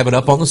 It's going to have it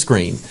up on the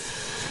screen.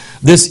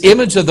 This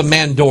image of the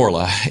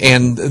mandorla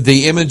and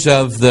the image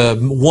of the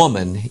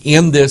woman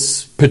in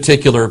this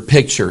particular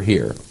picture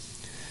here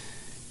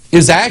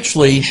is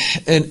actually,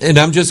 and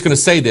I'm just going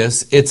to say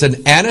this, it's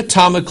an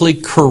anatomically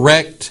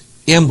correct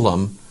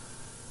emblem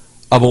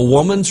of a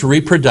woman's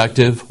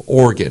reproductive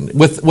organ,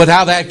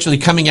 without actually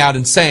coming out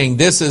and saying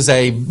this is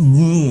a,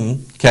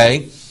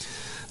 okay?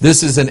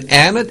 This is an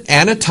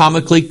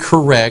anatomically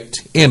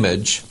correct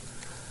image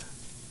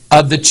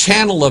of the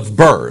channel of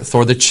birth,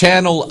 or the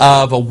channel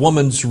of a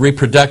woman's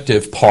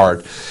reproductive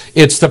part.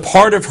 It's the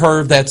part of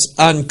her that's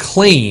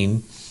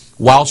unclean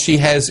while she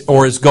has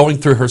or is going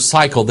through her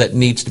cycle that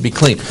needs to be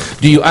clean.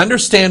 Do you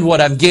understand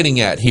what I'm getting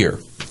at here?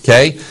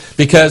 Okay?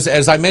 Because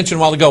as I mentioned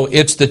a while ago,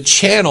 it's the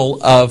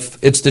channel of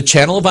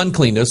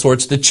uncleanness, or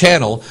it's the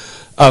channel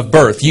of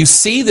birth. You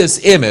see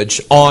this image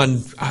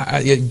on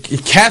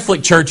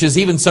Catholic churches,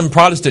 even some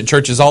Protestant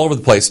churches all over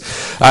the place.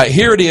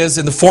 Here it is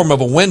in the form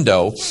of a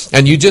window,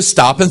 and you just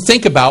stop and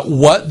think about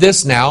what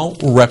this now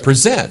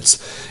represents.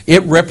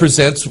 It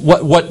represents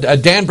what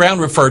Dan Brown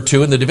referred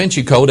to in the Da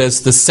Vinci Code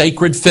as the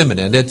sacred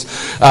feminine. It's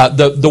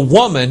the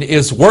woman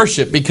is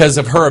worshipped because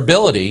of her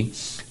ability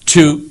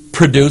to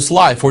produce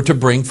life, or to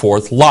bring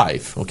forth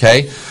life.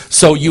 Okay,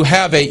 so you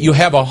have a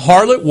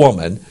harlot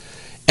woman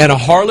and a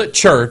harlot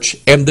church,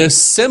 and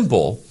this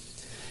symbol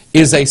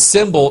is a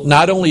symbol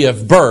not only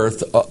of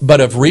birth,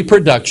 but of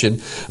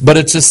reproduction, but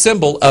it's a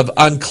symbol of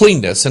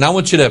uncleanness. And I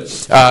want you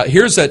to,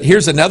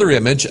 here's another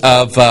image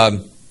of,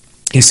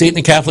 you see it in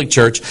the Catholic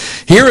Church.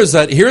 Here is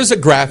a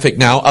graphic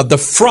now of the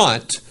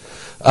front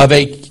of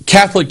a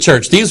Catholic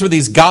church. These were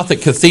these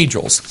Gothic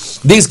cathedrals.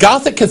 These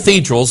Gothic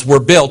cathedrals were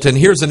built, and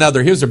here's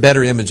a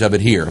better image of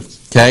it here.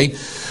 Okay?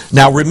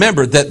 Now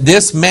remember that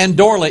this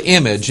mandorla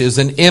image is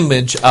an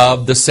image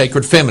of the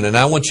sacred feminine.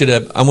 I want you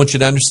to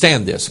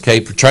understand this. Okay,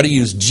 try to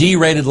use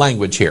G-rated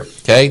language here.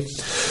 Okay,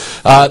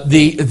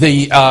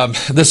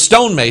 the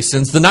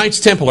stonemasons, the Knights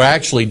Templar,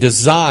 actually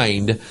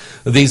designed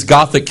these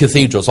Gothic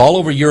cathedrals all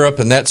over Europe,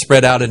 and that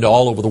spread out into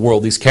all over the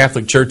world. These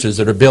Catholic churches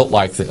that are built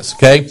like this.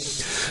 Okay,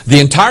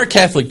 the entire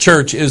Catholic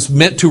Church is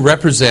meant to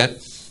represent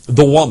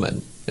the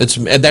woman.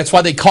 And that's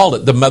why they call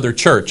it the Mother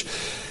Church.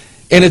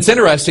 And it's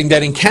interesting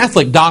that in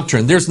Catholic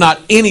doctrine, there's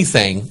not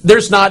anything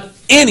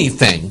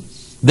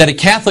that a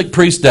Catholic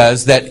priest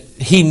does that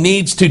he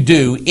needs to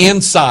do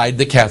inside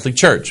the Catholic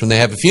Church. When they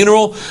have a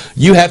funeral,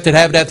 you have to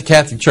have it at the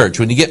Catholic Church.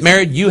 When you get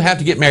married, you have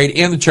to get married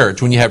in the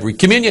church. When you have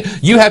communion,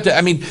 you have to,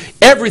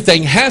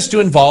 everything has to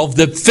involve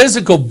the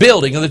physical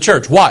building of the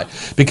church. Why?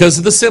 Because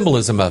of the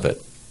symbolism of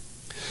it.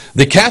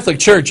 The Catholic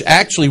Church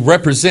actually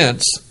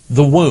represents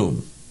the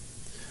womb.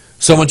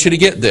 So I want you to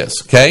get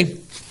this, okay?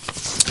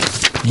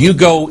 You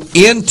go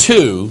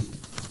into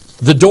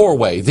the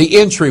doorway, the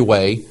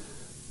entryway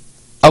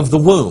of the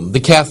womb, the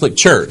Catholic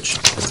Church.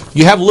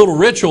 You have a little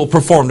ritual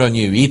performed on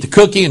you. You eat the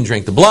cookie and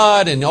drink the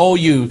blood, and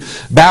you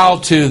bow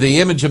to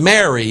the image of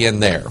Mary in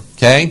there.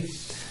 Okay?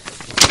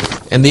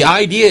 And the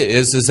idea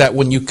is that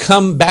when you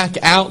come back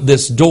out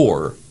this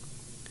door,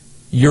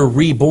 you're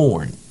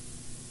reborn.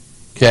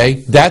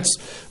 Okay?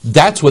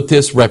 That's what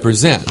this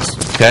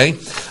represents. Okay?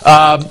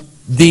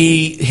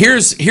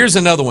 Here's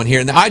another one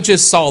here, and I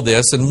just saw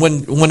this, and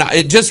when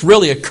it just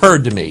really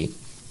occurred to me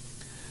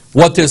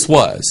what this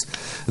was.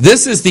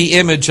 This is the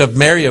image of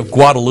Mary of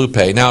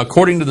Guadalupe. Now,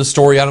 according to the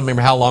story, I don't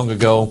remember how long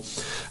ago,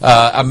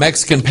 a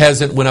Mexican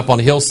peasant went up on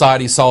a hillside.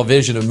 He saw a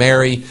vision of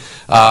Mary.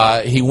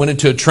 He went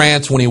into a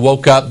trance. When he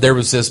woke up, there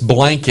was this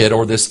blanket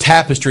or this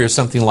tapestry or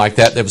something like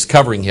that was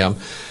covering him,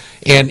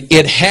 and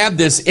it had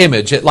this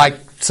image. It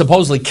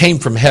supposedly came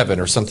from heaven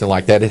or something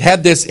like that. It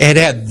had this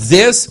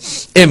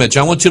image.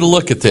 I want you to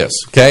look at this,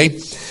 okay?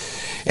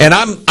 And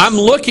I'm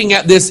looking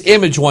at this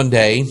image one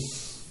day,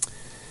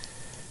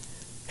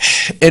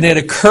 and it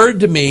occurred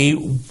to me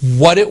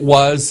what it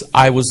was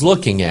I was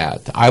looking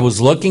at. I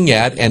was looking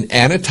at an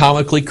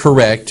anatomically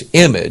correct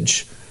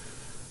image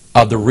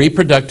of the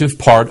reproductive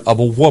part of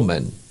a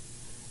woman,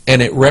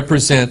 and it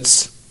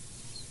represents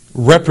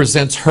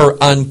her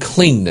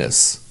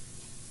uncleanness,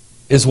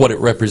 is what it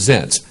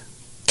represents.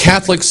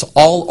 Catholics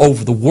all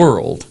over the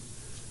world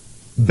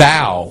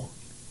bow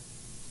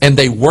and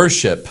they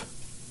worship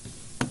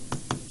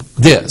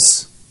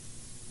this.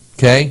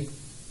 Okay?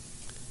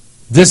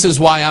 This is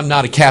why I'm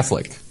not a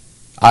Catholic.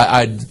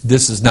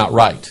 This is not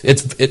right.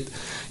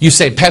 You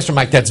say, Pastor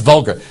Mike, that's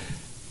vulgar.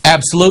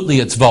 Absolutely,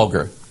 it's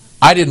vulgar.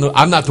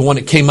 I'm not the one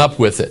that came up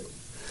with it.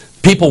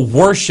 People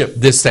worship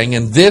this thing,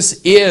 and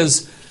this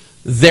is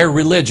their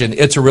religion.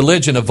 It's a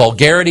religion of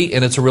vulgarity,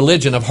 and it's a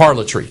religion of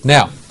harlotry.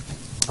 Now,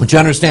 would you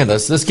understand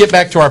this? Let's get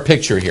back to our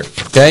picture here,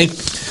 okay?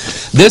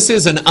 This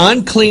is an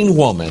unclean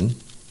woman,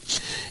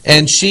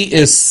 and she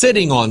is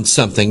sitting on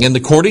something. And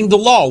according to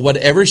law,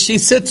 whatever she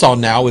sits on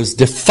now is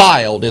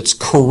defiled, it's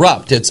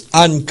corrupt, it's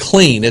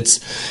unclean,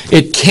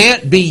 it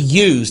can't be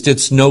used,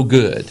 it's no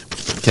good.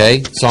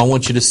 Okay? So I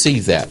want you to see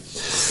that.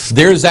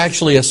 There's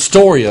actually a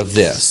story of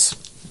this.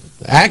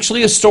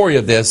 Actually a story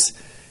of this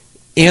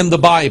in the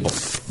Bible.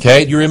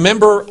 Okay? You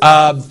remember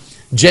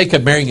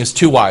Jacob marrying his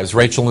two wives,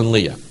 Rachel and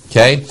Leah.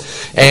 Okay?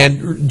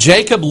 And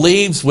Jacob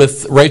leaves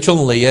with Rachel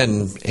and Leah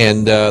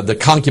and the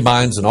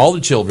concubines and all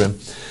the children.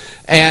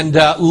 And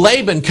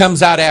Laban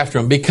comes out after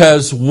him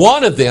because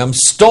one of them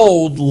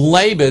stole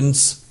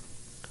Laban's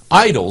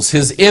idols,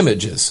 his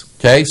images.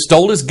 Okay?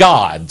 Stole his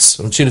gods.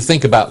 I want you to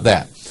think about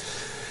that.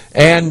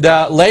 And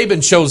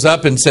Laban shows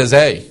up and says,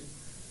 hey,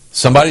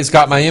 somebody's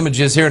got my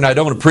images here and I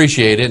don't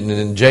appreciate it. And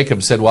then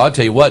Jacob said, well, I'll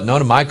tell you what,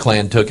 none of my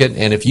clan took it.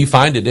 And if you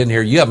find it in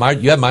here, you have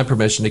my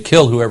permission to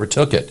kill whoever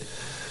took it.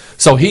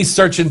 So he's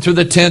searching through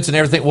the tents and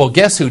everything. Well,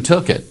 guess who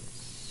took it?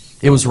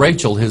 It was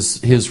Rachel,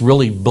 his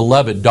really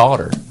beloved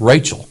daughter,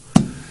 Rachel.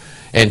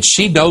 And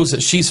she knows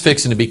that she's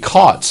fixing to be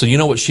caught. So you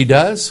know what she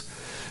does?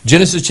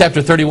 Genesis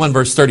chapter 31,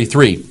 verse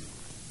 33.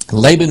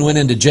 Laban went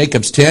into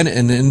Jacob's tent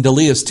and into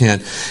Leah's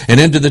tent and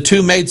into the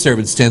two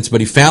maidservants' tents, but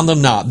he found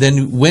them not.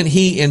 Then went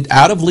he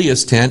out of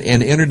Leah's tent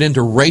and entered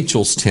into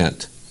Rachel's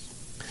tent.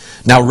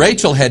 Now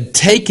Rachel had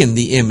taken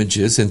the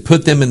images and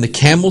put them in the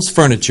camel's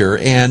furniture,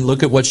 and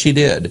look at what she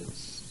did.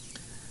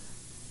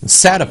 And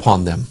sat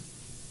upon them.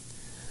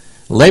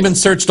 Laban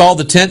searched all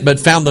the tent, but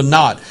found them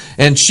not.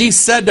 And she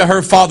said to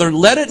her father,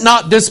 let it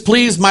not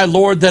displease my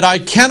lord that I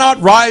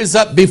cannot rise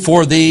up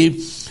before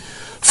thee,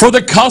 for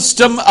the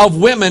custom of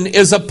women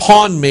is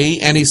upon me.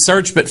 And he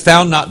searched, but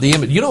found not the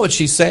image. You know what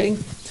she's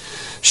saying?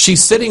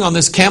 She's sitting on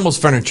this camel's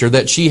furniture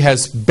that she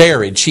has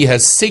buried, she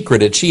has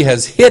secreted, she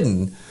has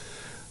hidden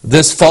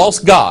this false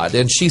god,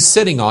 and she's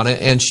sitting on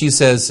it, and she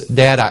says,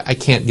 Dad, I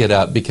can't get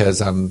up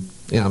because I'm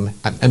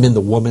in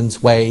the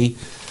woman's way.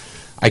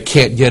 I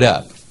can't get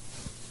up.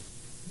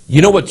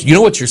 You know what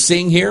you're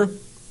seeing here?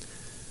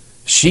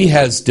 She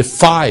has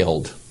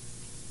defiled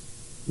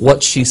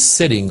what she's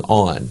sitting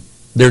on.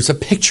 There's a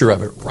picture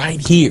of it right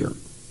here.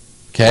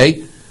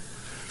 Okay?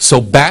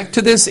 So back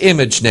to this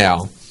image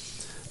now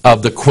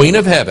of the Queen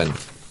of Heaven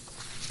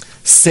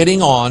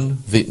sitting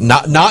on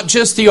not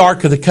just the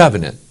Ark of the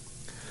Covenant,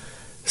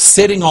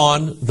 sitting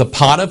on the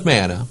pot of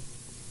manna,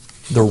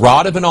 the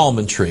rod of an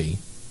almond tree,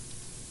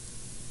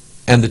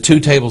 and the two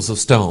tables of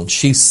stone.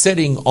 She's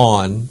sitting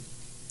on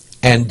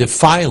and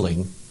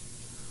defiling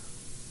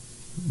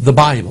the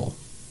Bible,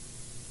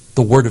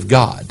 the Word of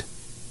God.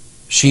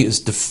 She is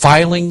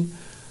defiling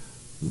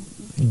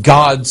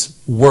God's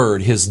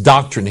Word, His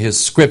doctrine, His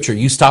Scripture.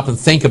 You stop and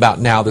think about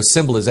now the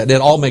symbolism.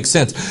 It all makes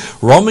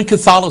sense. Roman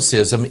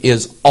Catholicism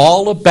is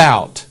all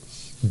about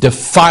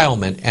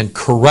defilement and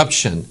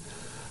corruption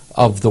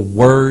of the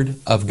Word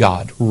of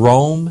God.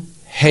 Rome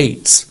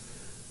hates,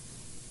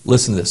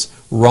 listen to this,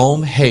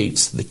 Rome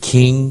hates the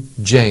King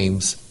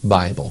James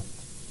Bible.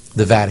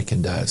 The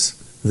Vatican does.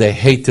 They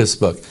hate this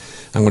book.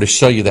 I'm going to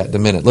show you that in a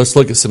minute. Let's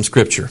look at some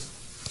Scripture.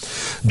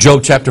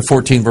 Job chapter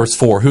 14, verse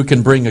 4. Who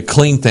can bring a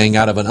clean thing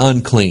out of an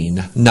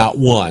unclean? Not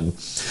one.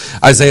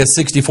 Isaiah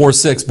 64,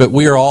 6. But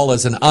we are all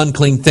as an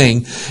unclean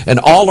thing, and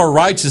all our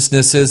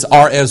righteousnesses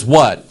are as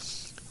what?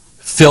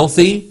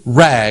 Filthy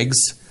rags.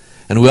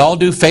 And we all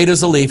do fade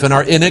as a leaf, and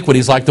our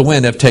iniquities like the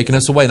wind have taken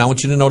us away. And I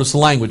want you to notice the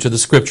language of the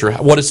Scripture,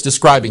 what it's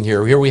describing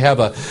here. Here we have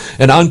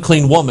an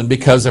unclean woman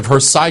because of her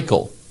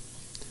cycle.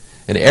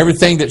 And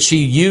everything that she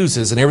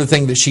uses and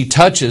everything that she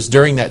touches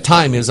during that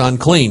time is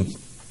unclean.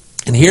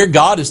 And here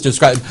God is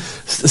describing,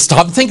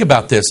 stop and think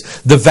about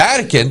this. The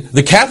Vatican,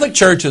 the Catholic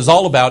Church is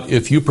all about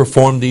if you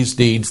perform these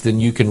deeds,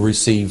 then you can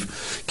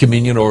receive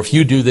communion, or if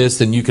you do this,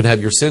 then you can have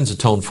your sins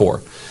atoned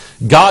for.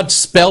 God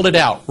spelled it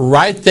out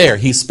right there.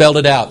 He spelled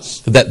it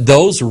out that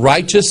those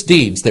righteous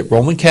deeds that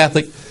Roman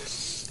Catholic,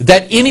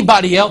 that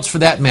anybody else for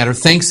that matter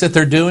thinks that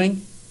they're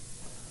doing,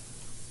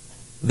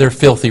 they're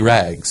filthy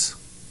rags.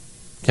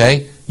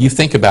 Okay? You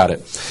think about it.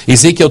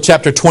 Ezekiel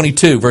chapter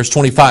 22, verse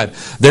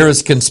 25. There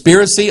is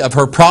conspiracy of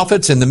her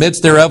prophets in the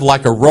midst thereof,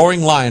 like a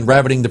roaring lion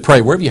ravening the prey.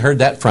 Where have you heard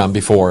that from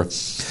before?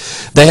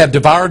 They have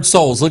devoured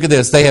souls. Look at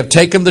this. They have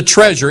taken the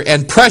treasure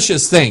and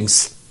precious things.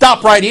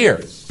 Stop right here.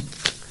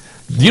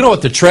 Do you know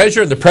what the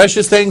treasure and the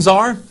precious things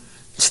are?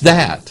 It's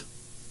that.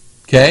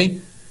 Okay?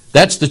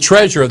 That's the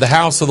treasure of the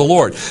house of the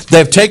Lord. They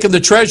have taken the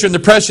treasure and the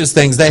precious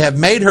things. They have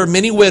made her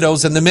many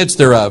widows in the midst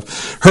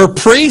thereof. Her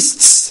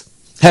priests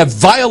have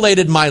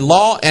violated my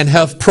law and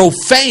have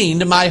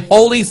profaned my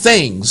holy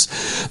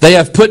things. They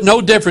have put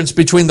no difference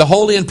between the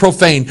holy and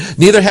profane,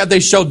 neither have they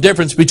showed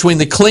difference between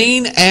the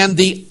clean and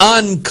the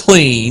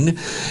unclean,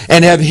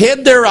 and have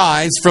hid their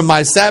eyes from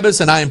my Sabbaths,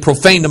 and I am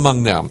profaned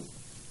among them.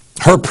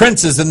 Her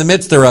princes in the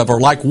midst thereof are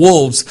like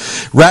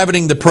wolves,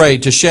 ravening the prey,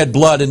 to shed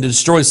blood and to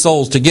destroy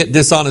souls, to get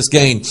dishonest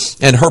gain.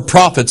 And her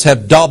prophets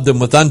have daubed them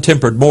with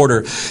untempered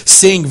mortar,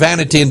 seeing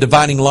vanity and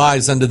divining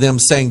lies unto them,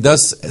 saying,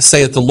 Thus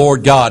saith the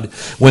Lord God,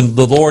 when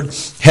the Lord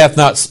hath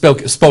not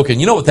spoken.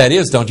 You know what that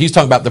is, don't you? He's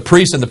talking about the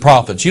priests and the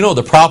prophets. You know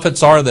the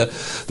prophets are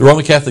the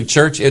Roman Catholic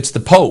Church? It's the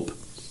Pope.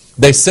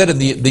 They sit in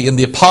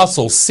the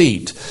apostles'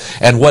 seat,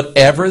 and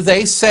whatever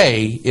they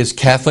say is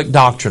Catholic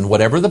doctrine.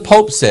 Whatever the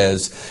Pope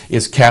says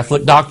is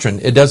Catholic doctrine.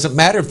 It doesn't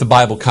matter if the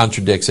Bible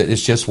contradicts it.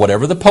 It's just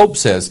whatever the Pope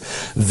says.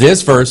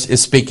 This verse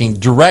is speaking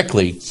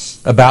directly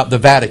about the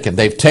Vatican.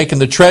 They've taken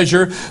the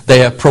treasure, they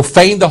have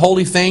profaned the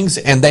holy things,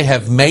 and they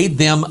have made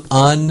them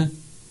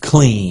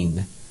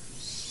unclean.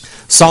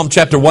 Psalm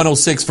chapter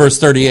 106, verse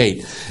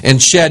 38,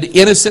 and shed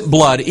innocent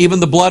blood,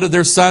 even the blood of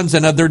their sons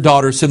and of their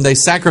daughters, whom they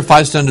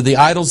sacrificed unto the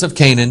idols of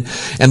Canaan,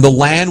 and the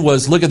land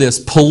was, look at this,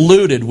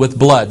 polluted with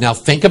blood. Now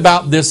think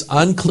about this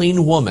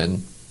unclean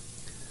woman,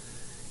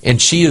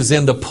 and she is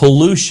in the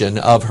pollution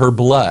of her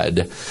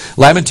blood.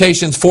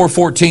 Lamentations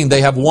 4:14, they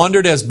have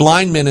wandered as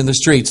blind men in the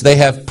streets. They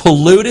have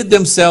polluted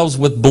themselves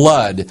with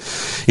blood.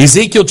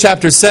 Ezekiel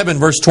chapter 7,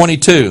 verse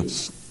 22,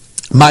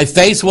 my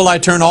face will I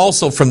turn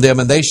also from them,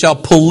 and they shall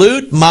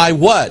pollute my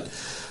what?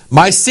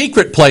 My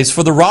secret place,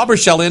 for the robber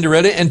shall enter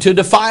in it and to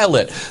defile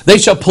it. They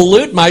shall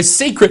pollute my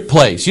secret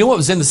place. You know what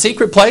was in the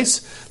secret place?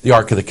 The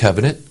Ark of the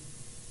Covenant.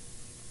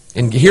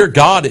 And here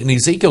God in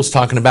Ezekiel's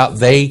talking about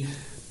they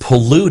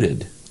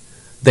polluted.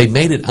 They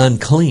made it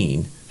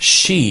unclean.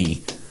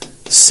 She,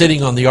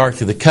 sitting on the Ark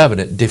of the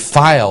Covenant,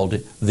 defiled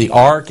the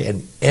Ark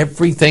and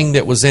everything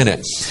that was in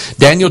it.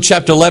 Daniel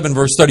chapter 11,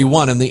 verse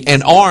 31,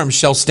 and arms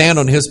shall stand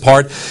on his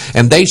part,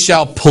 and they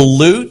shall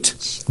pollute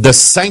the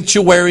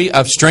sanctuary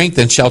of strength,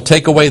 and shall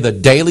take away the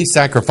daily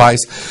sacrifice,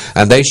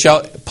 and they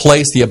shall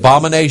place the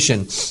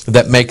abomination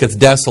that maketh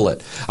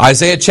desolate.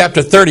 Isaiah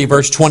chapter 30,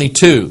 verse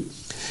 22,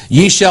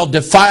 ye shall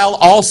defile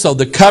also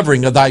the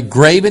covering of thy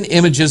graven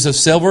images of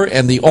silver,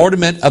 and the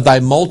ornament of thy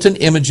molten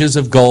images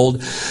of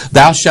gold.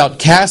 Thou shalt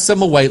cast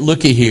them away.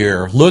 Looky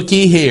here.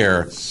 Looky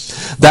here.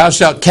 Thou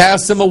shalt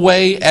cast them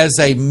away as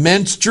a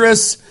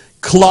menstruous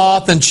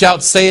cloth, and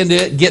shalt say unto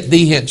it, get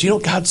thee hence. You know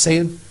what God's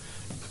saying?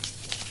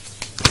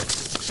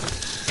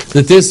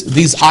 That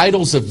these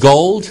idols of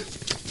gold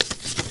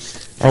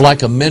are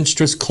like a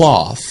menstruous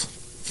cloth.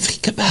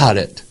 Think about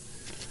it.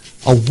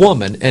 A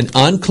woman, an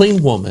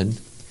unclean woman,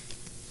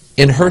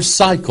 in her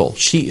cycle,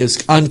 she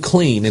is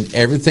unclean, and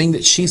everything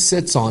that she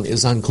sits on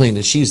is unclean,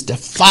 and she's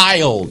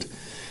defiled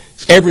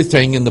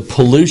everything in the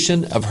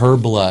pollution of her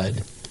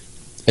blood.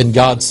 And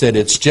God said,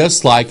 it's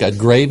just like a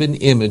graven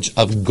image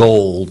of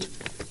gold.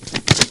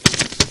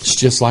 It's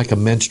just like a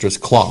menstruous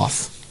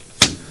cloth.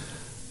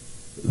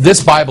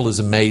 This Bible is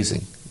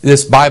amazing.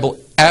 This Bible,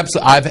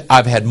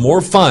 I've had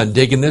more fun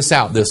digging this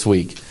out this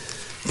week.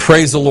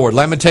 Praise the Lord.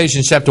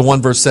 Lamentations chapter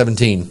 1, verse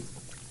 17.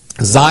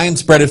 Zion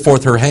spreadeth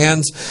forth her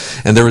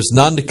hands, and there is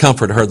none to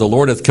comfort her. The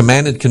Lord hath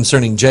commanded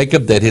concerning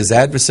Jacob that his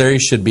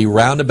adversaries should be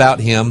round about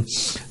him.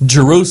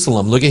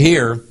 Jerusalem, look at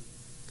here,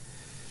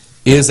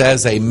 is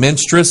as a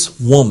menstruous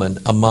woman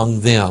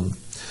among them.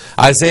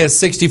 Isaiah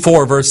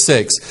 64, verse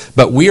 6,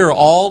 but we are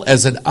all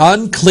as an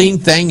unclean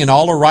thing, and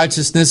all our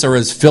righteousness are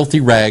as filthy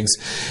rags,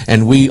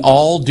 and we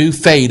all do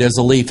fade as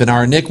a leaf, and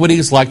our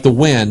iniquities like the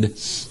wind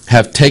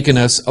have taken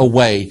us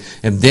away.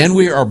 And then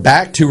we are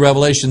back to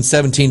Revelation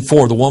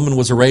 17:4. The woman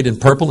was arrayed in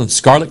purple and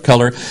scarlet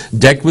color,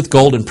 decked with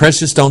gold and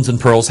precious stones and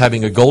pearls,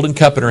 having a golden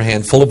cup in her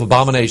hand, full of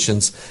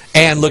abominations,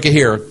 and look at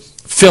here,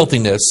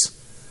 filthiness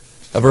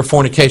of her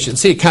fornication.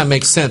 See, it kind of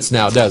makes sense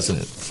now, doesn't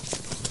it?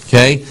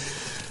 Okay?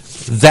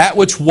 That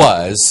which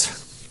was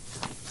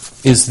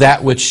is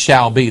that which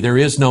shall be. There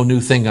is no new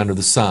thing under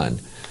the sun.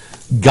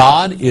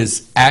 God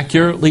is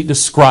accurately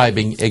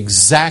describing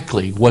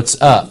exactly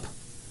what's up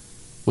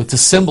with the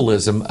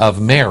symbolism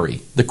of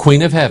Mary, the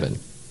Queen of Heaven,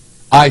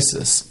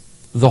 Isis,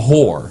 the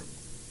whore,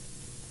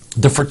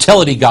 the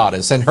fertility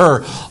goddess, and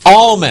her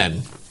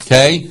almond,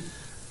 okay,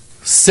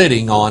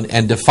 sitting on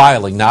and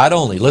defiling not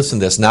only, listen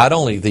to this, not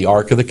only the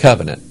Ark of the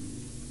Covenant,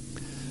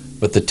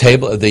 but the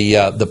table,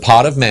 the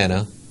pot of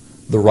manna,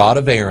 the rod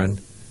of Aaron,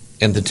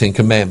 and the Ten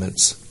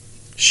Commandments.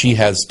 She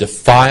has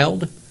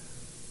defiled,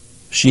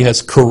 she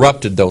has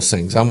corrupted those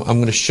things. I'm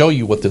going to show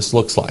you what this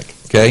looks like,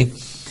 okay?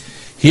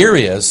 Here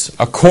is,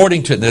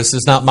 according to, this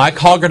is not my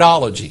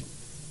Hoggardology.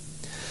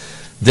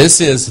 This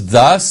is,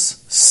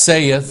 thus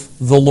saith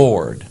the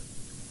Lord.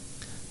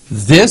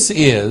 This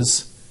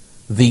is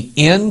the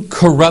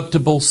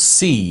incorruptible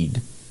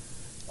seed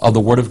of the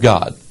Word of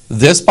God.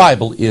 This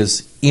Bible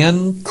is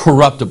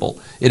incorruptible.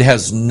 It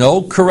has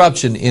no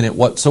corruption in it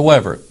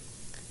whatsoever.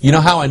 You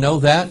know how I know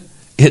that?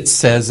 It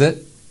says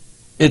it.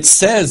 It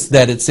says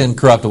that it's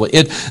incorruptible.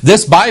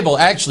 This Bible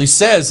actually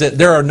says that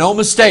there are no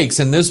mistakes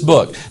in this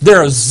book. There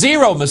are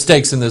 0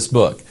 mistakes in this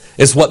book.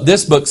 It's what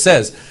this book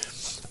says.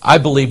 I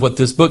believe what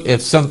this book,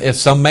 if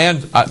some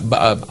man,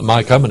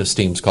 Mike, I'm an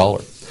esteemed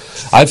scholar.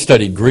 I've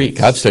studied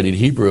Greek, I've studied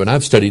Hebrew, and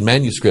I've studied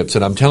manuscripts,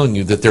 and I'm telling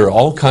you that there are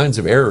all kinds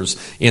of errors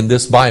in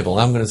this Bible.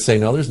 And I'm going to say,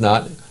 no, there's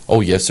not.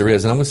 Oh, yes, there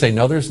is. And I'm going to say,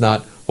 no, there's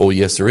not. Oh,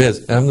 yes, there is.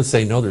 And I'm going to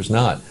say, no, there's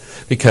not.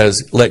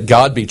 Because let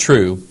God be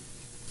true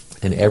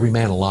and every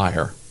man a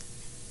liar.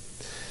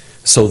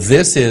 So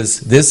this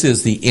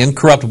is the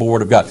incorruptible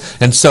Word of God.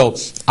 And so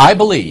I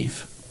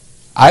believe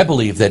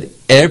that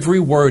every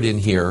word in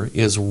here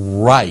is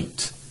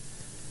right.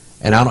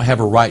 And I don't have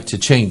a right to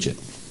change it.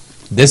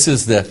 This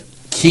is the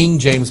King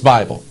James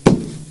Bible.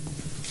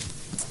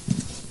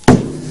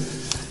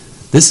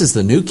 This is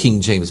the New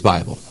King James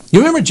Bible. You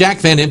remember Jack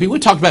Van Impe? We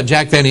talked about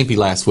Jack Van Impe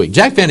last week.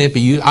 Jack Van Impe,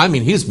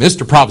 he's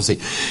Mr. Prophecy.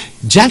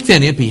 Jack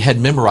Van Impe had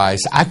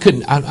memorized, I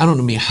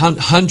don't know,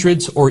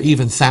 hundreds or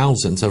even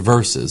thousands of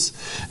verses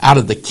out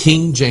of the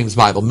King James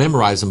Bible,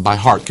 memorized them by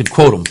heart, could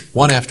quote them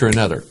one after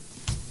another.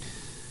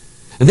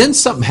 And then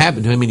something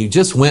happened to him and he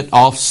just went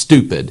off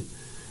stupid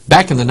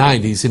back in the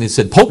 90s, and he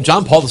said, Pope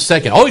John Paul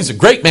II, oh, he's a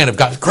great man of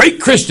God,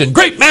 great Christian,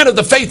 great man of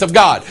the faith of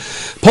God.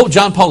 Pope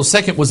John Paul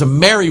II was a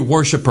Mary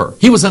worshiper.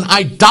 He was an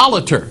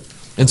idolater.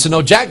 And so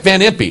no, Jack Van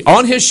Impe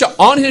on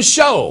his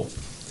show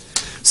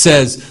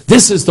says,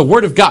 this is the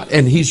Word of God.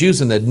 And he's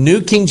using the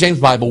New King James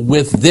Bible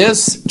with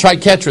this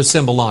triquetra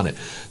symbol on it.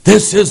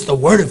 This is the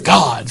Word of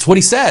God. That's what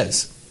he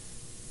says.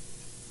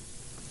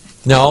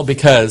 No,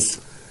 because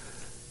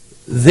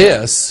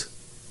this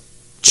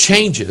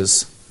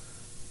changes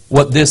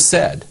what this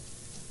said.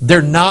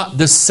 They're not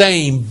the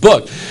same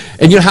book.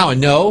 And you know how I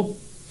know?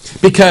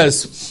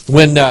 Because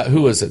when,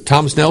 who was it?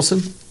 Thomas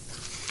Nelson?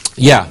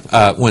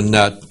 Yeah, when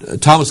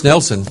Thomas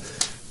Nelson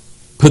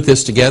put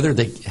this together,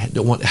 they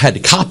had to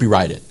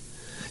copyright it.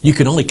 You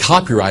can only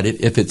copyright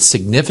it if it's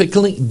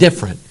significantly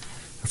different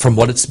from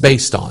what it's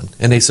based on.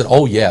 And they said,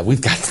 oh yeah,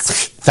 we've got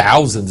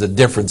thousands of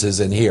differences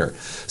in here.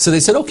 So they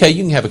said, okay,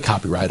 you can have a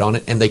copyright on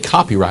it. And they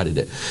copyrighted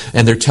it.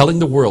 And they're telling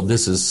the world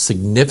this is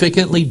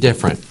significantly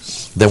different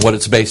than what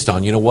it's based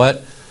on. You know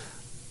what?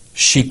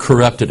 She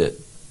corrupted it.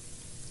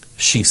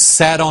 She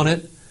sat on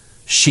it.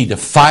 She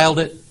defiled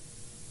it.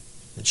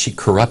 And she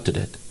corrupted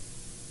it.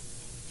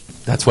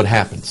 That's what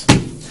happens.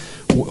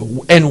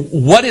 And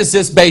what is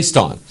this based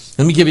on?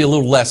 Let me give you a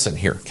little lesson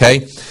here,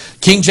 okay?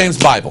 King James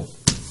Bible,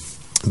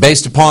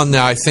 based upon,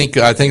 I think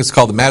it's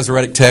called the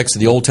Masoretic text of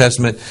the Old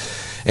Testament,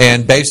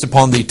 and based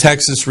upon the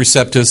Textus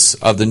Receptus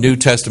of the New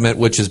Testament,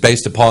 which is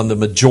based upon the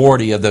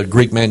majority of the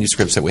Greek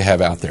manuscripts that we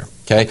have out there,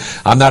 okay?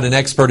 I'm not an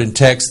expert in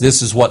text.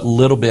 This is what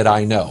little bit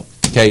I know,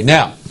 okay?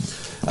 Now,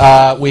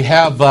 we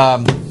have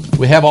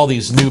all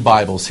these new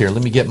Bibles here.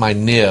 Let me get my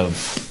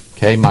NIV,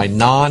 okay? My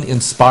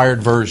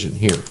non-inspired version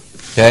here,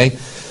 okay?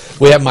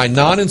 We have my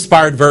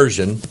non-inspired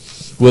version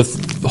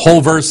with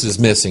whole verses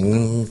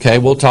missing. Okay,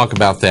 we'll talk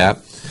about that.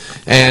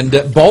 And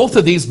both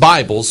of these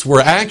Bibles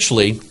were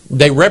actually,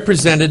 they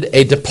represented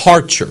a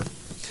departure.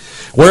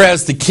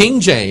 Whereas the King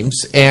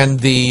James and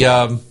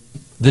the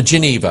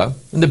Geneva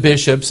and the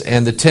bishops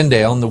and the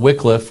Tyndale and the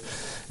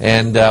Wycliffe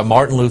and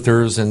Martin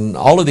Luther's and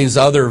all of these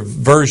other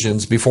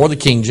versions before the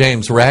King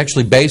James were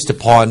actually based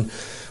upon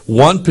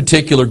one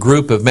particular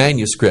group of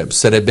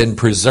manuscripts that had been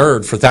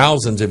preserved for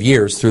thousands of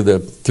years through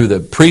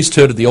the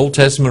priesthood of the Old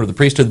Testament or the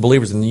priesthood of the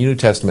believers in the New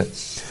Testament.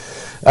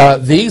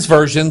 These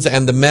versions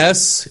and the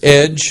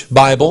Message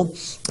Bible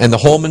and the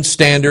Holman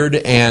Standard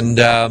and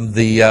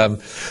the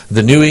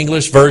New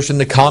English Version,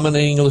 the Common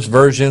English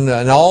Version,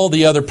 and all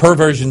the other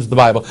perversions of the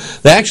Bible,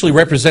 they actually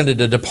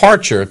represented a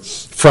departure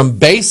from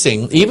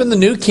basing, even the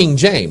New King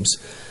James,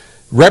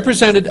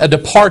 represented a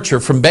departure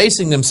from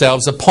basing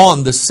themselves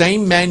upon the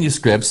same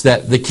manuscripts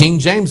that the King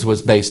James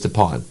was based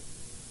upon.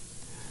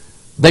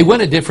 They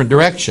went a different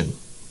direction.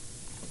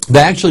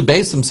 They actually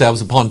based themselves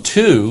upon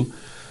two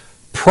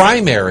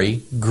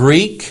primary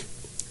Greek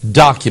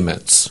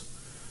documents.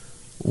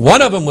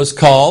 One of them was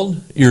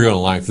called, you're going to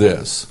like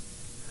this,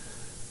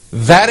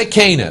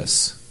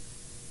 Vaticanus.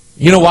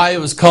 You know why it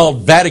was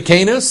called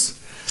Vaticanus?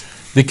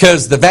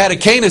 Because the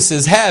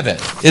Vaticanuses have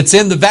it. It's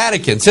in the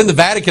Vatican. It's in the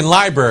Vatican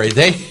Library.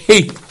 They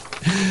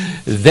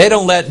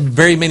don't let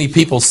very many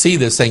people see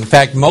this thing. In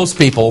fact, most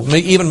people,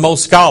 even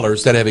most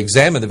scholars that have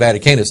examined the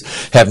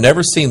Vaticanus, have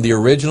never seen the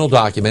original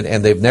document,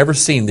 and they've never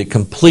seen the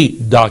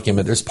complete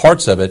document. There's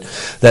parts of it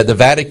that the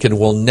Vatican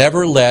will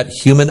never let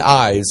human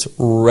eyes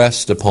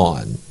rest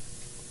upon.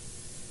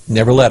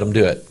 Never let them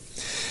do it.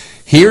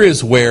 Here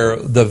is where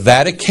the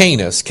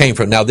Vaticanus came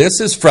from. Now, this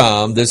is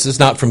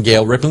not from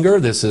Gail Ripplinger.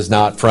 This is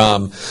not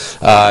from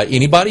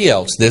anybody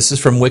else. This is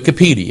from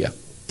Wikipedia.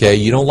 Okay,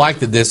 you don't like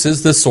that. This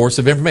is the source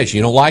of information.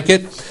 You don't like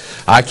it?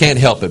 I can't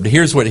help it. But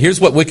here's what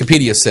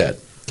Wikipedia said.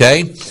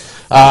 Okay,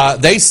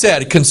 they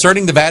said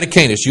concerning the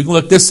Vaticanus. You can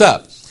look this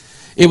up.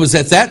 It was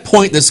at that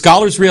point that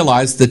scholars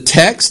realized the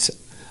text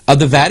of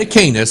the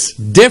Vaticanus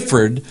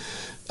differed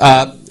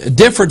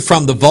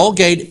from the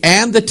Vulgate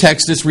and the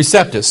Textus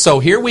Receptus. So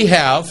here we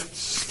have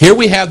Here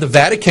we have the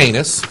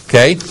Vaticanus,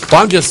 okay?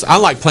 Well, I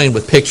like playing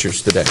with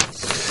pictures today.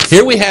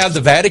 Here we have the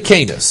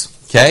Vaticanus,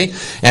 okay?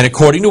 And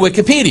according to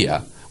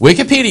Wikipedia,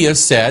 Wikipedia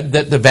said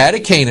that the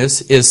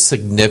Vaticanus is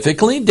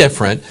significantly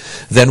different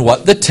than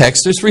what the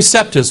Textus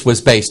Receptus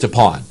was based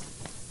upon.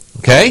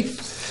 Okay?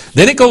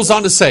 Then it goes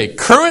on to say,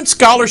 current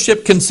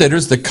scholarship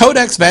considers the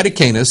Codex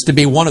Vaticanus to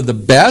be one of the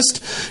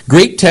best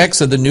Greek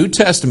texts of the New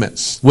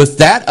Testament, with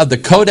that of the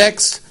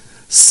Codex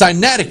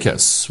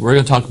Sinaiticus, we're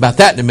going to talk about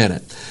that in a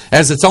minute,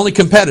 as its only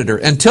competitor.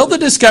 Until the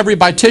discovery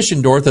by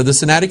Tischendorf of the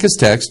Sinaiticus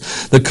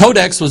text, the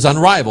Codex was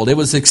unrivaled. It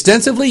was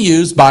extensively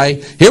used by,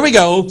 here we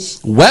go,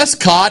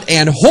 Westcott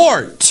and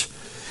Hort,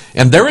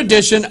 and their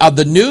edition of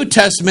the New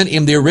Testament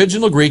in the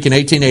original Greek in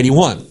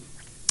 1881.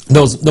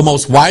 The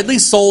most widely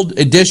sold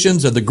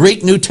editions of the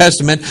Greek New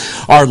Testament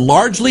are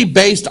largely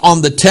based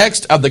on the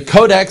text of the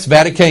Codex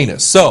Vaticanus.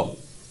 So,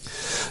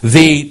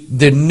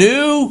 the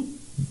new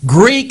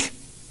Greek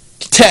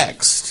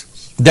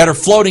texts that are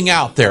floating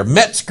out there,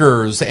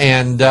 Metzger's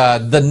and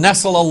the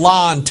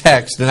Nestle-Aland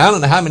text, and I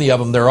don't know how many of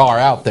them there are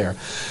out there,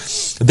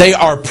 they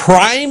are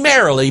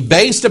primarily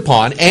based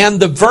upon, and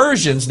the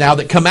versions now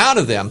that come out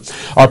of them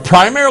are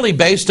primarily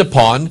based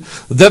upon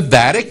the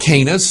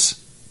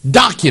Vaticanus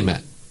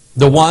document,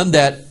 the one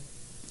that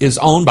is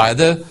owned by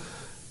the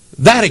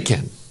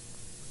Vatican.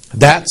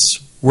 That's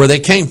where they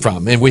came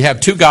from. And we have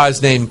two guys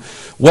named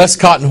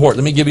Westcott and Hort.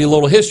 Let me give you a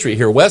little history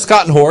here.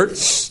 Westcott and Hort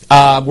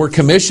were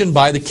commissioned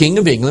by the King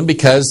of England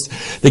because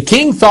the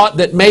king thought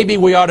that maybe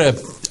we ought to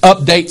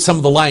update some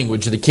of the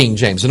language of the King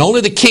James. And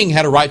only the king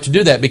had a right to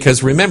do that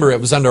because, remember,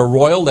 it was under a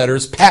royal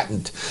letters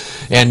patent.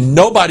 And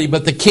nobody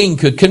but the king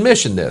could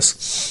commission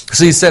this.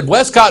 So he said,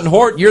 Westcott and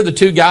Hort, you're the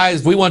two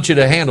guys. We want you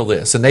to handle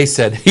this. And they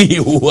said, So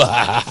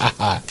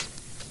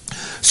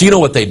you know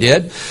what they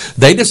did?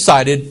 They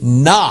decided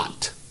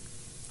not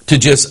to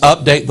just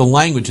update the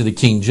language of the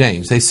King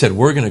James. They said,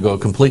 we're going to go a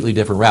completely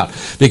different route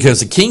because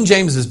the King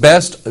James is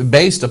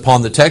based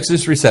upon the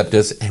Textus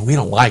Receptus, and we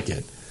don't like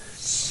it.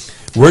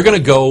 We're going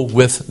to go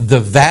with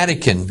the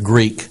Vatican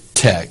Greek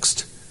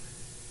text.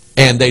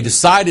 And they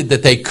decided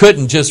that they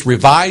couldn't just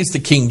revise the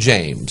King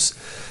James.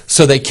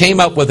 So they came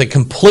up with a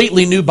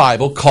completely new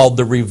Bible called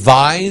the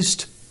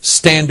Revised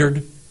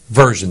Standard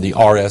Version, the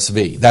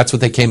RSV. That's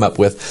what they came up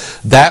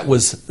with. That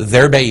was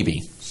their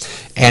baby.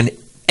 And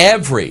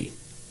every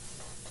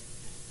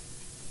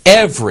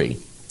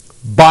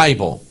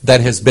Bible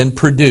that has been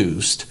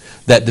produced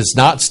that does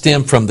not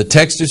stem from the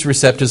Textus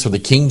Receptus or the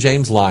King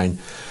James line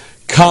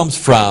comes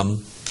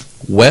from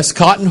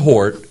Westcott and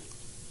Hort,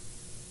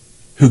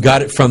 who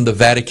got it from the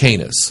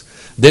Vaticanus.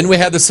 Then we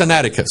have the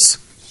Sinaiticus.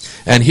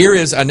 And here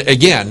is, the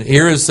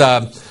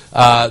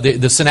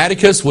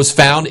Sinaiticus was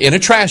found in a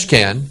trash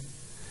can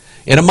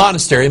in a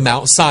monastery in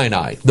Mount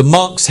Sinai. The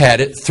monks had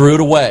it, threw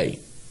it away.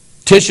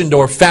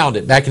 Tischendorf found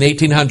it back in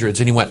 1800s,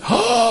 and he went,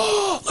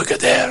 oh, look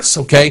at this.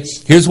 Okay,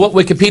 here's what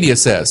Wikipedia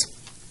says.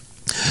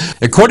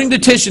 According to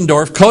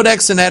Tischendorf,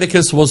 Codex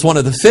Sinaiticus was one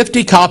of the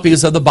 50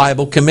 copies of the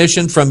Bible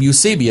commissioned from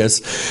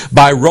Eusebius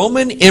by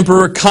Roman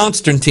Emperor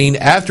Constantine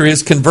after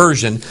his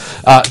conversion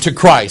to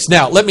Christ.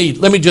 Now, let me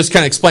just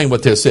kind of explain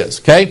what this is,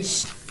 okay?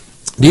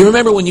 Do you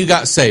remember when you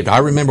got saved? I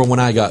remember when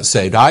I got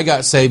saved. I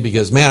got saved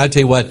because, man, I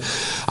tell you what,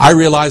 I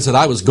realized that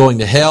I was going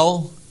to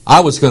hell.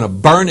 I was going to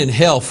burn in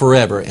hell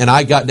forever. And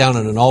I got down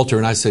on an altar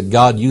and I said,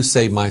 God, you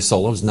saved my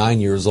soul. I was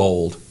 9 years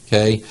old.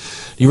 Okay?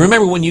 Do you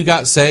remember when you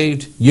got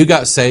saved? You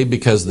got saved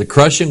because the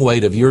crushing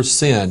weight of your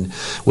sin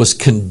was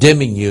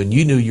condemning you, and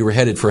you knew you were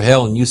headed for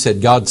hell, and you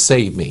said, God,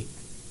 save me.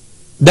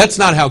 That's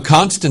not how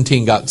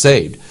Constantine got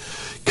saved.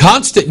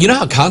 You know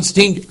how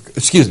Constantine,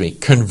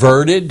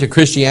 converted to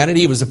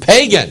Christianity? He was a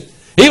pagan.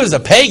 He was a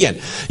pagan.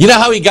 You know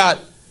how he got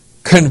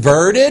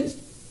converted?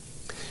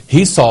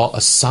 He saw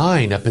a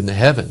sign up in the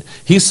heaven.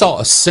 He saw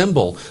a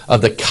symbol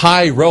of the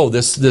Chi-Rho,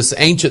 this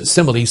ancient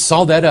symbol. He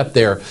saw that up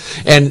there.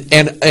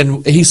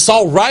 And he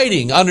saw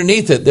writing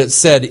underneath it that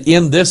said,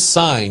 in this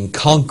sign,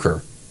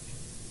 conquer.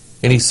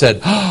 And he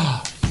said,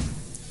 oh,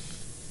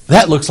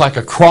 that looks like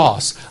a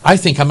cross. I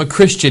think I'm a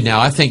Christian now.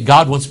 I think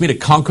God wants me to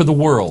conquer the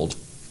world.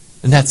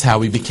 And that's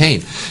how he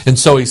became. And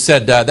so he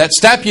said, that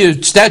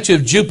statue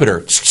of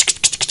Jupiter,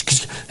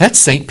 that's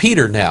St.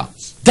 Peter now.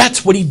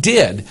 That's what he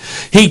did.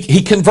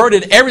 He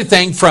converted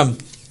everything from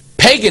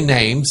pagan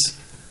names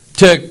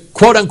to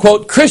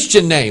quote-unquote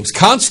Christian names.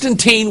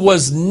 Constantine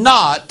was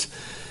not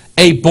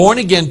a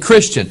born-again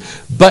Christian.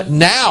 But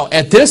now,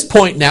 at this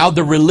point now,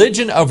 the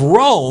religion of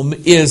Rome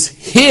is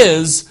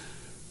his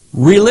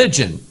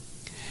religion.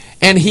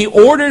 And he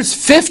orders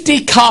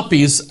 50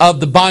 copies of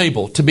the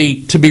Bible to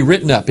be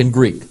written up in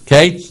Greek.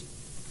 Okay?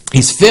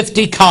 He's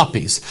 50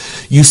 copies.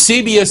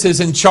 Eusebius is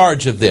in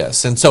charge of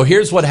this. And so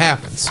here's what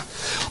happens.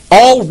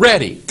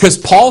 Already, because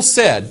Paul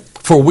said,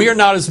 for we are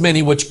not as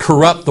many which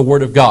corrupt the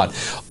word of God.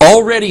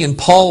 Already in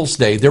Paul's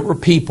day, there were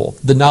people,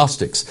 the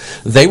Gnostics,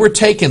 they were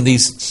taking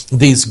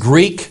these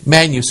Greek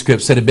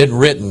manuscripts that had been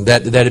written,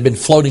 that had been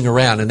floating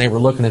around, and they were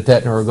looking at that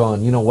and they were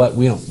going, you know what,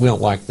 we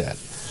don't like that.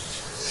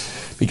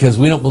 Because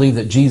we don't believe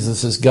that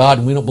Jesus is God,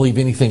 and we don't believe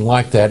anything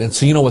like that. And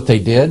so you know what they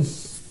did?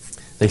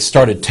 they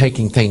started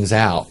taking things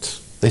out.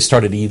 They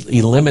started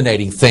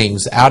eliminating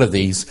things out of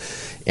these.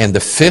 And the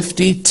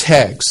 50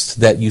 texts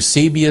that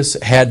Eusebius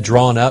had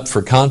drawn up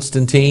for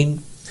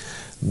Constantine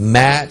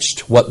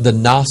matched what the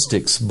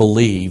Gnostics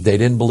believed. They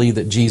didn't believe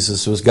that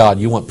Jesus was God.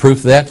 You want proof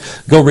of that?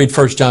 Go read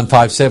 1 John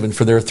 5:7.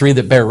 For there are three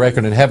that bear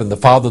record in heaven, the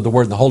Father, the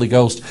Word, and the Holy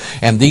Ghost,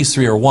 and these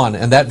three are one.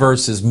 And that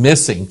verse is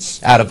missing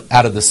out of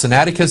the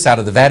Sinaiticus, out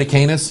of the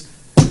Vaticanus,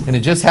 and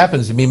it just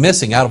happens to be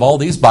missing out of all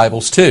these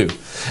Bibles too.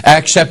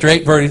 Acts chapter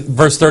 8,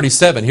 verse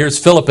 37. Here's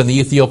Philip and the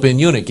Ethiopian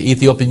eunuch. The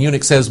Ethiopian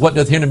eunuch says, "What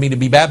doth hinder me to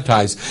be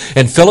baptized?"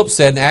 And Philip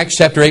said in Acts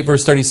chapter 8,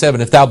 verse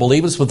 37, "If thou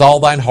believest with all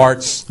thine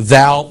heart,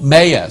 thou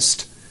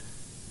mayest."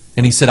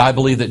 And he said, "I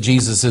believe that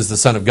Jesus is the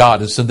Son of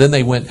God." And so then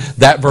they went,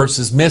 that verse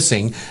is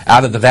missing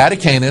out of the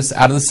Vaticanus,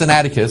 out of the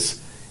Sinaiticus,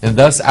 and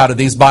thus out of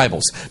these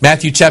Bibles.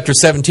 Matthew chapter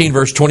 17,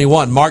 verse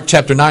 21. Mark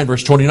chapter 9,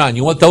 verse 29.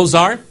 You know what those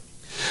are?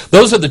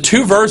 Those are the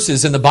two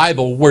verses in the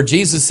Bible where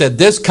Jesus said,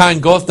 "This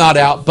kind goeth not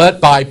out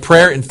but by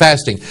prayer and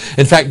fasting."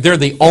 In fact, they're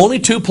the only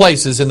two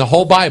places in the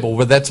whole Bible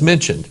where that's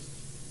mentioned.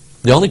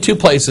 The only two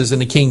places in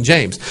the King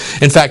James.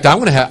 In fact,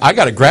 I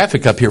got a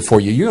graphic up here for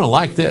you. You're going to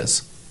like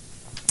this.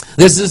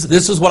 This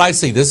is what I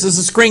see. This is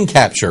a screen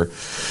capture.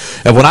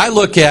 And when I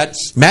look at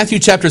Matthew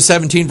chapter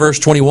 17, verse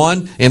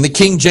 21, in the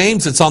King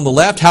James, it's on the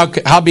left,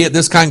 "Howbeit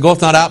this kind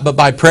goeth not out but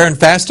by prayer and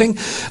fasting."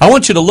 I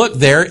want you to look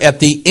there at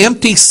the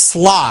empty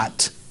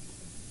slot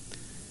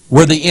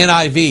where the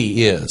NIV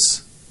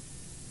is.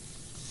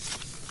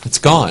 It's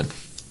gone.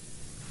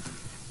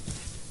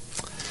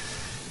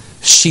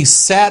 She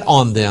sat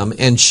on them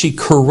and she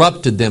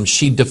corrupted them.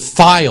 She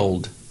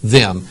defiled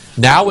them.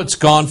 Now it's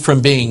gone from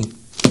being...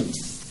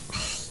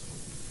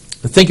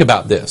 Think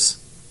about this.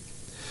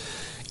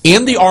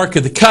 In the Ark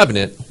of the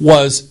Covenant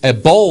was a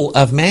bowl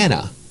of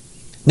manna.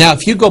 Now,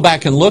 if you go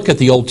back and look at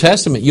the Old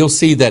Testament, you'll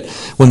see that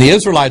when the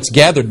Israelites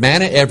gathered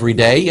manna every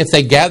day, if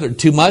they gathered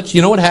too much,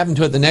 you know what happened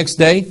to it the next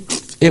day?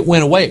 It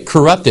went away. It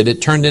corrupted.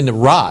 It turned into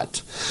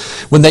rot.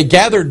 When they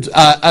gathered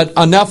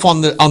enough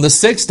on the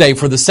sixth day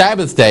for the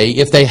Sabbath day,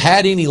 if they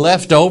had any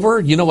left over,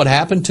 you know what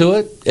happened to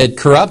it? It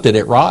corrupted.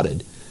 It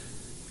rotted.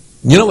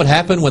 You know what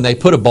happened when they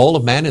put a bowl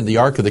of manna in the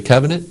Ark of the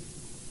Covenant?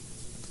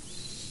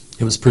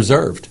 It was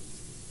preserved.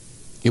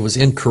 It was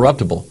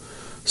incorruptible.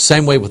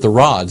 Same way with the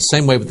rods.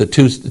 Same way with the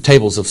two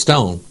tables of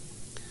stone.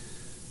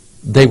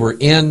 They were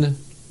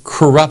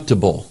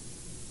incorruptible.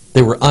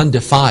 They were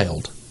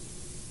undefiled.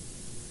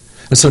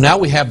 And so now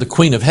we have the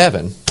Queen of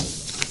Heaven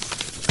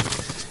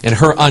and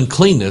her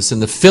uncleanness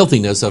and the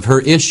filthiness of her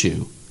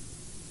issue.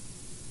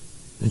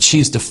 And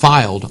she's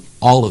defiled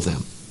all of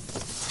them.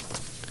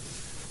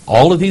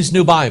 All of these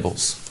new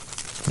Bibles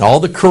and all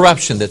the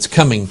corruption that's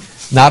coming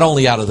not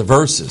only out of the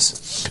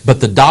verses,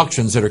 but the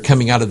doctrines that are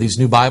coming out of these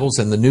new Bibles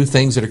and the new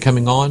things that are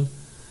coming on,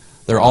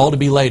 they're all to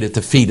be laid at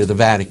the feet of the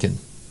Vatican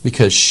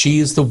because she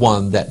is the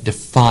one that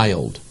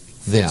defiled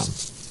them.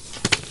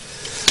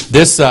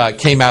 This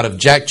came out of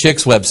Jack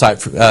Chick's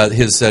website,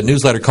 his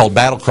newsletter called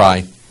Battle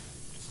Cry.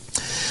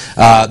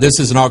 This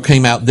is an article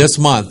came out this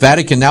month.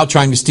 Vatican now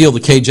trying to steal the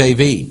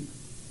KJV.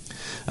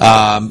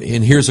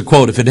 And here's a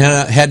quote: "If it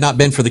had not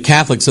been for the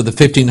Catholics of the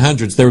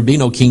 1500s, there would be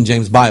no King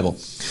James Bible.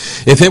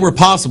 If it were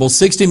possible,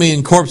 60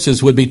 million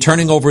corpses would be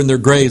turning over in their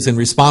graves in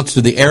response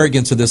to the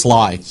arrogance of this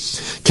lie."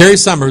 Carrie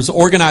Summers,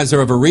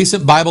 organizer of a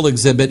recent Bible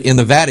exhibit in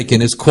the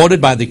Vatican, is quoted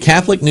by the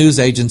Catholic News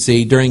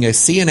Agency during a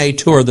CNA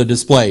tour of the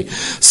display.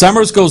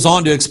 Summers goes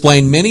on to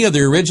explain many of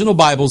the original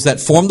Bibles that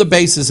form the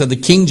basis of the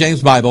King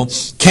James Bible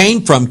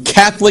came from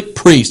Catholic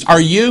priests.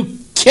 Are you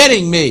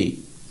kidding me?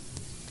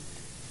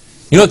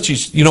 You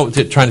know what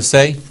they're trying to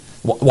say?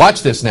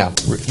 Watch this now.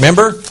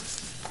 Remember?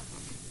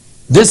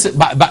 This,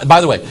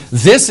 by the way,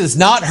 this is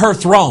not her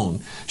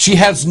throne. She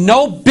has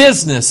no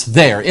business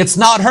there. It's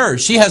not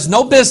hers. She has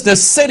no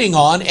business sitting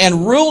on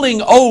and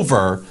ruling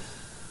over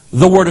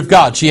the Word of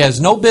God. She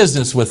has no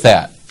business with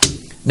that.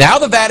 Now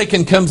the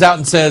Vatican comes out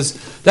and says,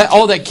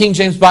 that King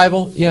James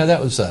Bible, yeah,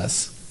 that was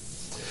us.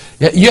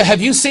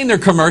 Have you seen their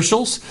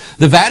commercials?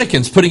 The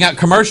Vatican's putting out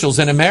commercials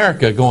in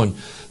America going,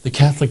 "The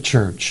Catholic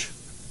Church,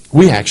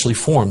 we actually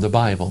formed the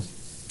Bible.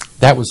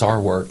 That was our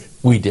work.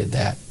 We did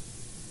that."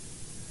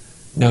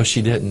 No,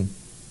 she didn't.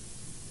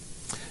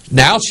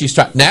 Now she's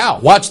trying. Now,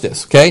 watch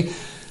this, okay?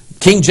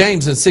 King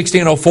James in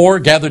 1604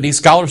 gathered these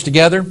scholars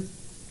together.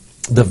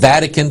 The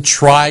Vatican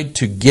tried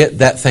to get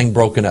that thing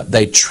broken up.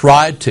 They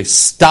tried to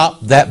stop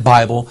that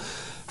Bible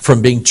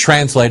from being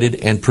translated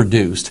and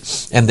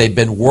produced. And they've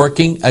been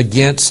working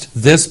against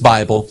this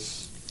Bible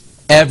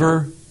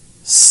ever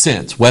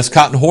since.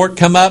 Westcott and Hort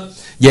come up.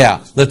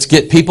 Yeah, let's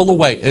get people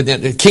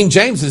away. King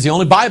James is the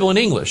only Bible in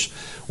English.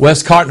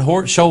 Westcott and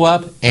Hort show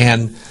up,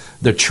 and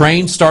the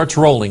train starts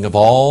rolling of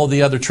all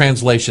the other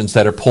translations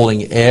that are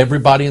pulling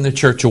everybody in the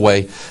church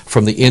away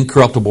from the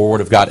incorruptible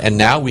Word of God. And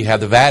now we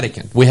have the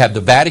Vatican. We have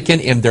the Vatican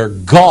in their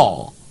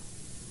gall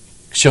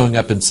showing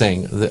up and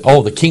saying,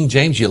 "Oh, the King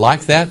James, you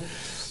like that?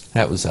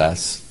 That was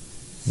us."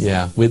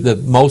 Yeah, with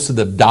most of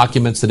the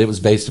documents that it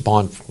was based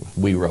upon,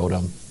 we wrote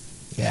them.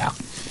 Yeah.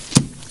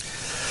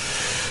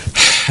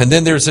 And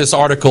then there's this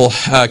article,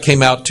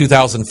 came out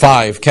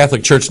 2005.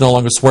 Catholic Church no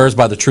longer swears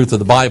by the truth of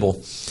the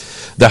Bible.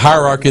 The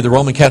hierarchy of the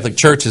Roman Catholic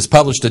Church has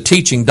published a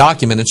teaching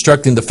document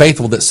instructing the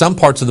faithful that some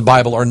parts of the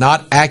Bible are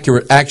not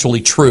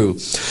actually true.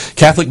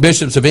 Catholic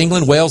bishops of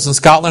England, Wales, and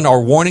Scotland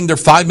are warning their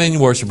 5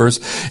 million worshipers,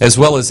 as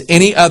well as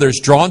any others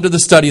drawn to the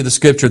study of the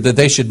Scripture, that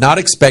they should not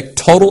expect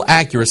total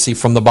accuracy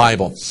from the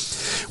Bible.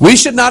 We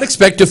should not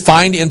expect to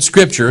find in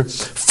Scripture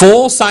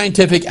full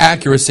scientific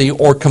accuracy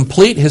or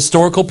complete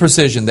historical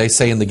precision, they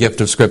say in The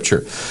Gift of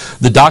Scripture.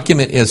 The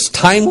document is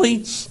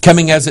timely,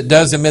 coming as it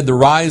does amid the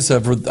rise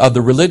of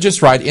the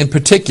religious right, in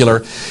particular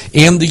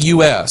in the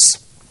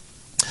U.S.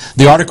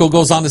 The article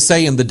goes on to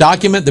say, in the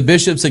document, the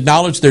bishops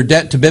acknowledge their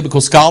debt to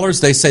biblical scholars.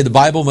 They say the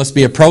Bible must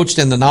be approached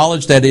in the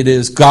knowledge that it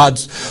is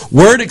God's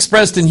Word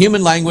expressed in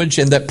human language,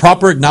 and that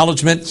proper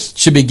acknowledgement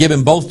should be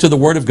given both to the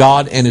Word of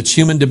God and its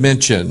human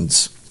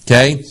dimensions.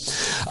 Okay?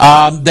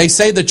 They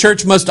say the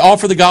church must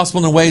offer the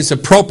gospel in ways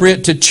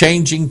appropriate to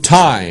changing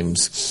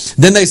times.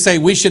 Then they say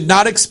we should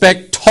not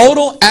expect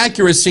total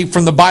accuracy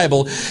from the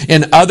Bible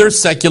in other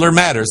secular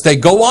matters. They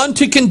go on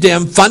to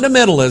condemn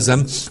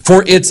fundamentalism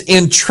for its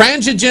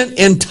intransigent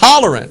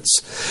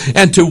intolerance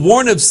and to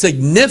warn of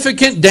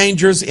significant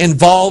dangers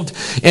involved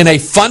in a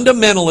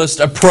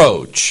fundamentalist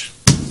approach.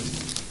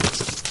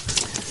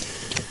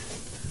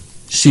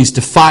 She's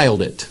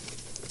defiled it.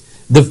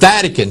 The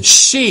Vatican,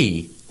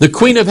 the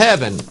Queen of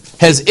Heaven,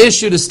 has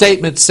issued a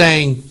statement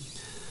saying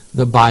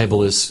the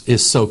Bible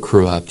is so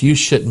corrupt. You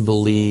shouldn't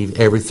believe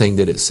everything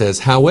that it says.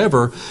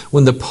 However,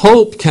 when the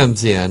Pope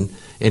comes in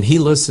and he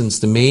listens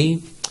to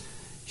me,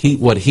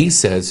 what he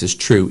says is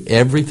true.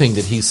 Everything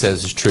that he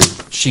says is true.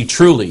 She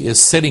truly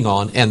is sitting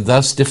on and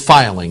thus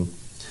defiling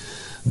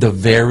the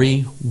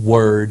very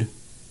Word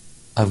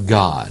of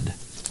God.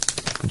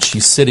 And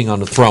she's sitting on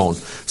the throne.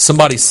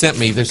 Somebody sent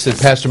me, they said,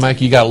 Pastor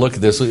Mike, you got to look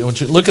at this. I want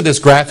you to look at this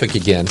graphic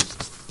again.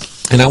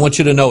 And I want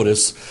you to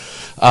notice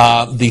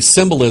the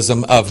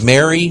symbolism of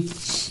Mary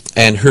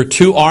and her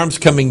 2 arms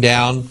coming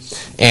down.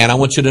 And I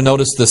want you to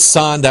notice the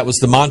sun, that was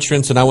the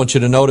monstrance. And I want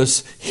you to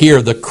notice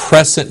here the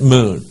crescent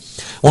moon.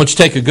 I want you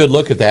to take a good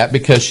look at that,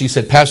 because she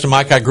said, Pastor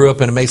Mike, I grew up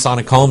in a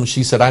Masonic home. And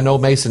she said, I know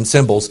Mason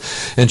symbols.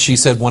 And she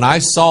said, when I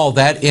saw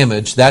that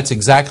image, that's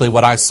exactly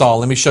what I saw.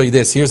 Let me show you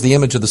this. Here's the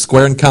image of the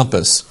square and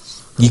compass.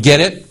 You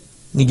get it?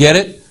 You get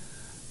it?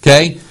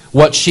 Okay?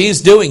 What she's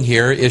doing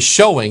here is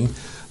showing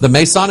the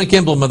Masonic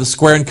emblem of the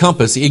square and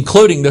compass,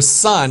 including the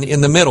sun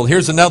in the middle.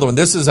 Here's another one.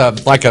 This is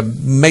like a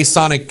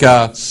Masonic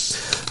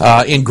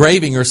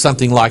engraving or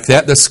something like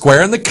that. The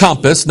square and the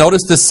compass.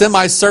 Notice the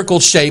semicircle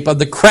shape of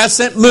the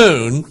crescent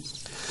moon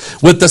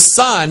with the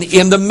sun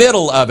in the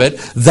middle of it.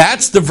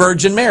 That's the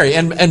Virgin Mary.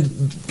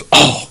 And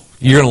oh,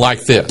 you're going to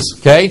like this,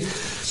 okay?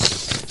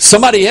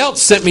 Somebody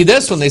else sent me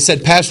this one. They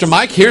said, Pastor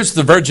Mike, here's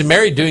the Virgin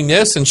Mary doing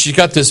this, and she's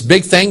got this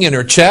big thing in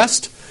her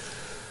chest.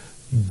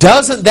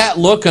 Doesn't that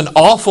look an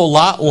awful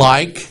lot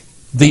like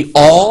the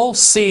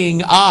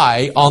all-seeing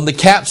eye on the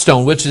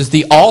capstone, which is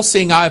the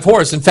all-seeing eye of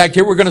Horus? In fact,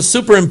 here we're going to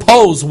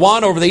superimpose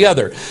one over the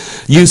other.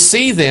 You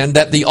see then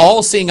that the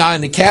all-seeing eye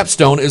on the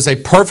capstone is a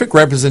perfect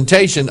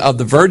representation of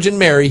the Virgin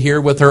Mary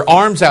here with her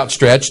arms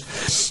outstretched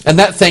and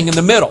that thing in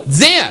the middle.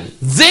 Then,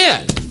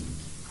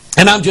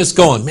 and I'm just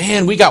going,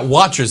 man, we got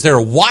watchers that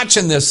are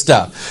watching this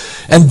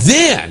stuff. And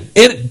then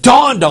it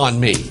dawned on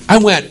me. I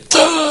went,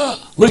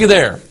 look at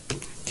there.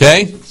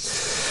 Okay?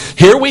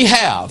 Here we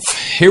have,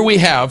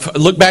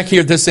 look back here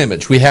at this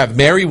image. We have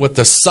Mary with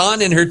the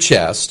sun in her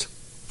chest.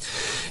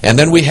 And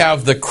then we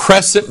have the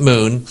crescent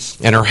moon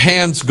and her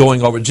hands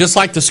going over. Just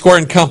like the square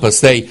and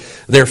compass,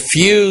 they're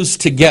fused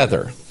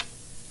together.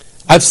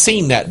 I've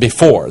seen that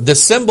before. The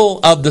symbol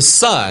of the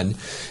sun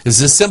is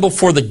the symbol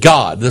for the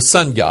god, the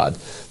sun god.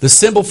 The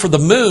symbol for the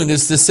moon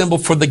is the symbol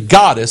for the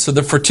goddess, or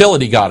the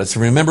fertility goddess.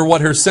 Remember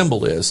what her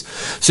symbol is.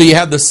 So you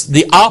have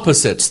the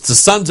opposites, the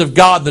sons of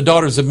God and the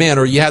daughters of men,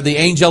 or you have the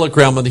angelic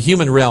realm and the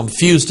human realm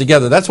fused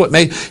together. That's what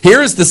made.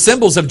 Here is the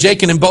symbols of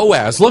Jacob and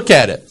Boaz. Look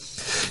at it.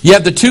 You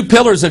have the 2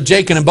 pillars of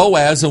Jacob and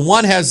Boaz, and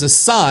one has the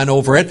sun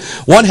over it,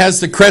 one has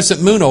the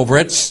crescent moon over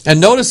it.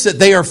 And notice that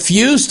they are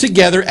fused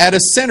together at a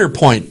center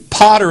point,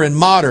 pater and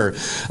mater,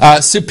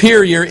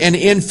 superior and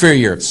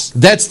inferior.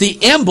 That's the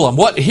emblem.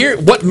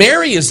 What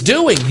Mary is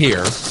doing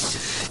here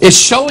is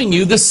showing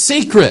you the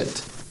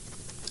secret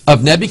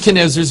of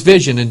Nebuchadnezzar's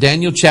vision in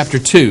Daniel chapter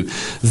 2.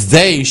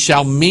 They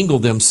shall mingle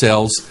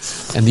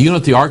themselves. And you know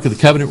what the Ark of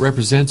the Covenant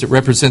represents? It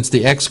represents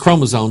the X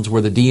chromosomes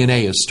where the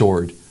DNA is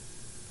stored.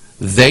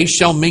 They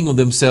shall mingle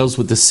themselves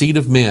with the seed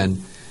of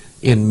men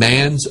in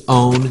man's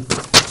own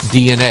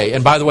DNA.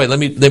 And by the way, let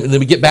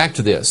me get back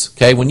to this.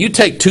 Okay, when you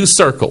take 2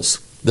 circles,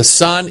 the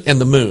sun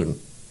and the moon,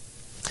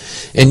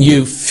 and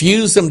you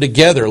fuse them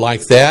together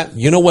like that,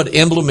 you know what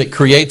emblem it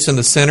creates in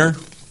the center?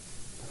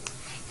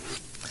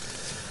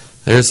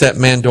 There's that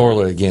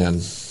mandorla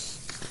again.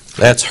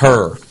 That's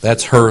her.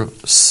 That's her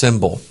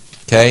symbol.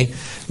 Okay?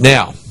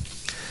 Now,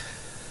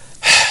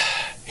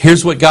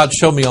 here's what God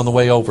showed me on the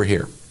way over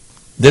here.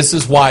 This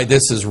is why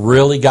this has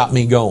really got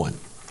me going.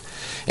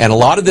 And a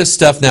lot of this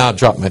stuff now, I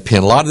dropped my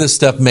pen, a lot of this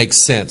stuff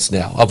makes sense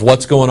now of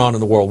what's going on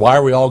in the world. Why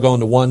are we all going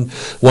to one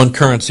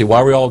currency?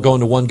 Why are we all going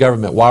to one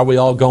government? Why are we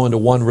all going to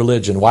one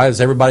religion? Why is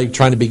everybody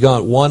trying to be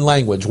going one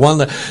language,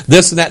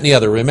 this and that and the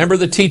other? Remember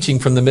the teaching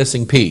from the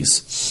missing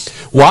piece.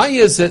 Why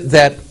is it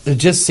that it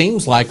just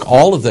seems like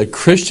all of the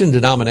Christian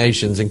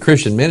denominations and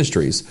Christian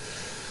ministries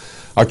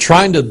are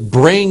trying to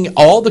bring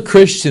all the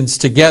Christians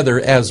together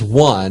as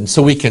one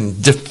so we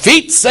can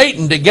defeat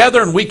Satan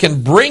together and we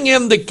can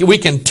we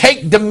can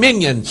take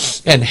dominion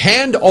and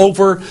hand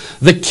over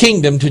the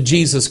kingdom to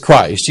Jesus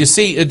Christ? You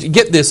see,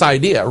 get this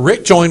idea.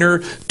 Rick Joyner,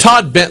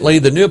 Todd Bentley,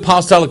 the New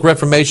Apostolic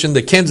Reformation,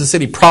 the Kansas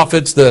City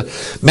Prophets, the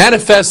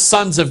Manifest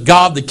Sons of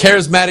God, the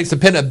Charismatics,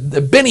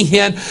 the Benny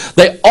Hinn,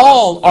 they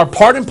all are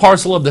part and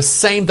parcel of the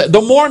same thing.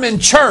 The Mormon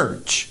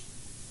Church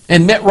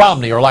and Mitt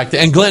Romney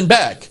and Glenn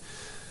Beck.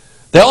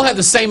 They all have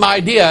the same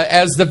idea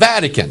as the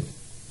Vatican.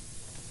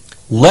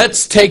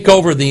 Let's take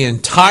over the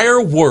entire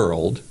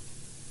world,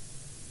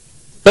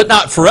 but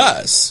not for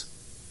us.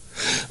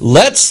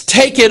 Let's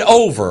take it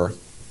over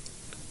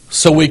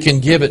so we can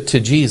give it to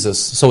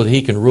Jesus so that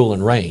He can rule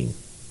and reign.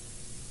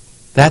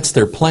 That's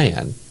their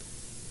plan.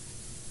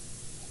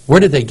 Where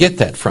did they get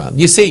that from?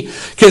 You see,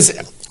 because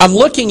I'm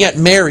looking at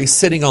Mary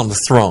sitting on the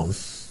throne.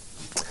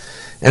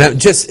 And it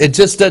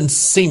just doesn't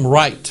seem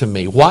right to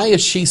me. Why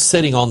is she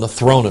sitting on the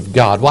throne of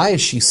God? Why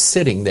is she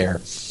sitting there?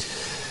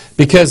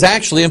 Because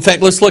actually, in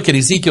fact, let's look at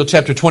Ezekiel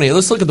chapter 20.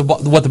 Let's look at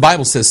what the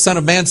Bible says. Son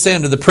of man, say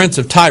unto the prince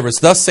of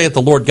Tyrus, thus saith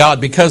the Lord God,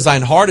 because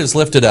thine heart is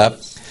lifted up,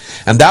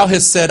 and thou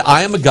hast said,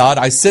 I am a God,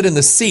 I sit in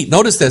the seat.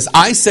 Notice this,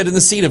 I sit in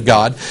the seat of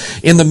God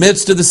in the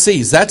midst of the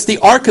seas. That's the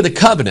Ark of the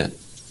Covenant.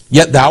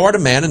 Yet thou art a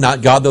man and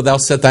not God, though thou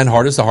set thine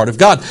heart as the heart of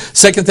God.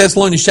 2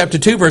 Thessalonians chapter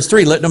 2, verse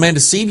 3, let no man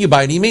deceive you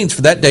by any means,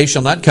 for that day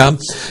shall not come,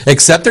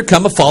 except there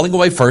come a falling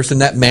away first,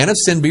 and that man of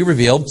sin be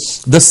revealed,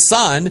 the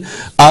son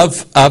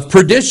of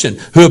perdition,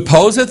 who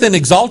opposeth and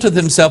exalteth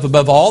himself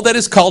above all that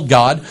is called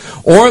God,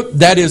 or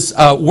that is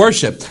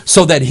worship,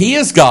 so that he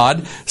is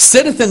God,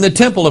 sitteth in the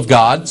temple of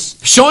God,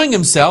 showing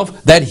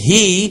himself that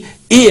he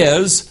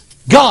is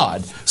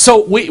God.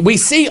 So we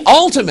see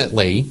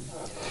ultimately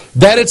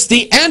that it's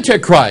the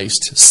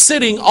Antichrist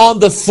sitting on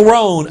the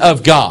throne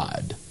of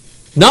God,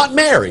 not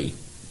Mary.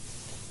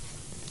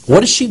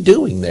 What is she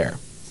doing there?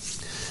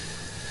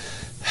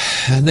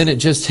 And then it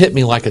just hit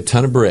me like a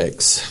ton of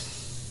bricks.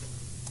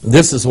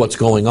 This is what's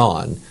going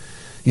on.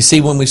 You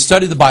see, when we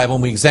study the Bible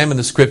and we examine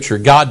the Scripture,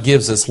 God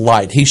gives us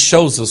light. He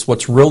shows us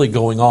what's really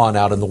going on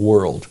out in the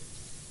world.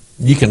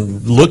 You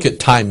can look at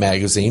Time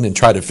magazine and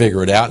try to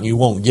figure it out, and you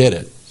won't get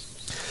it.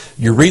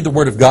 You read the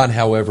Word of God,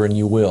 however, and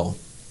you will.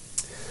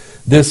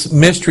 This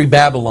mystery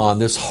Babylon,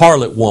 this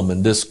harlot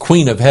woman, this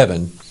queen of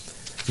heaven,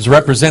 is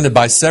represented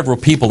by several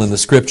people in the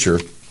Scripture.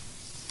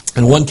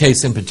 In one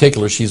case in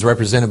particular, she's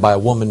represented by a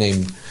woman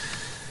named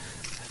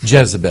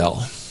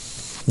Jezebel.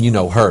 You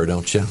know her,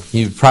 don't you?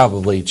 She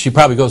probably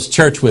goes to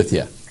church with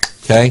you.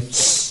 Okay?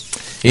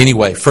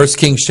 Anyway, 1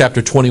 Kings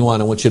chapter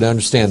 21, I want you to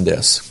understand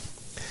this.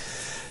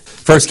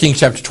 1 Kings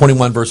chapter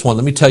 21, verse 1,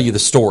 let me tell you the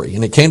story.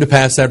 And it came to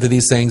pass after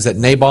these things that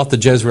Naboth the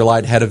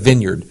Jezreelite had a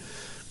vineyard,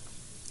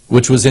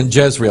 which was in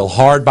Jezreel,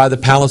 hard by the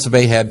palace of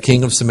Ahab,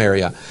 king of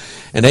Samaria.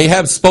 And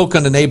Ahab spoke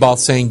unto Naboth,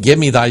 saying, give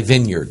me thy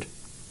vineyard,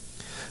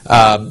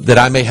 that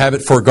I may have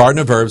it for a garden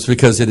of herbs,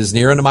 because it is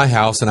near unto my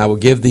house, and I will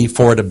give thee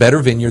for it a better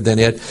vineyard than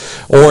it.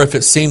 Or if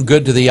it seem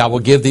good to thee, I will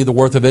give thee the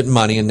worth of it in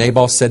money. And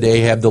Naboth said to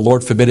Ahab, the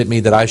Lord forbid it me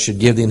that I should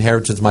give the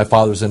inheritance of my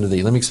fathers unto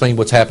thee. Let me explain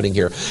what's happening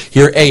here.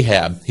 Here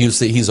Ahab,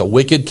 he's a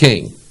wicked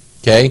king,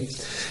 okay?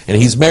 And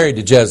he's married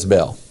to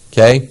Jezebel,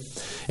 okay?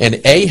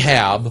 And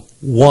Ahab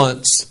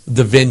wants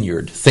the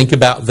vineyard. Think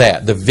about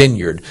that, the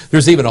vineyard.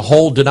 There's even a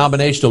whole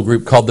denominational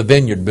group called the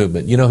Vineyard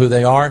Movement. You know who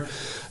they are?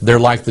 They're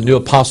like the New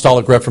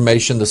Apostolic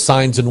Reformation, the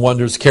Signs and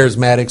Wonders,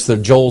 Charismatics, the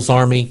Joel's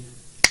Army.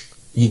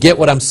 You get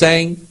what I'm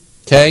saying?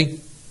 Okay?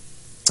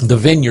 The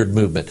Vineyard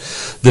Movement.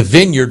 The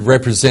vineyard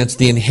represents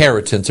the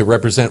inheritance. It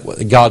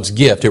represents God's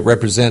gift. It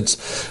represents,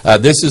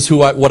 this is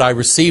what I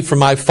received from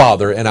my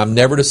Father, and I'm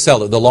never to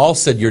sell it. The law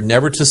said you're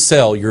never to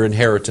sell your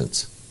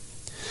inheritance.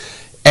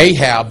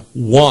 Ahab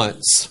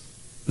wants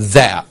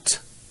that.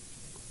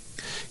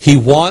 He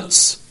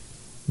wants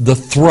the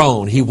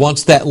throne. He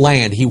wants that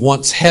land. He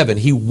wants heaven.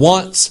 He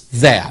wants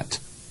that.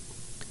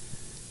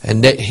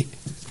 And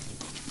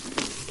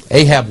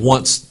Ahab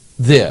wants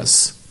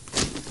this.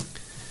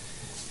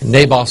 And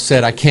Naboth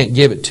said, I can't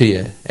give it to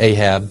you,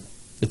 Ahab.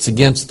 It's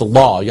against the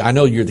law. I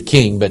know you're the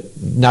king, but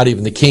not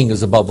even the king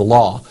is above the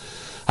law.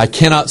 I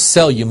cannot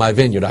sell you my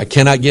vineyard. I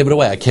cannot give it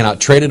away. I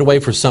cannot trade it away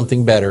for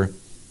something better.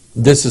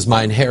 This is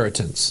my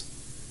inheritance,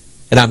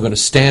 and I'm going to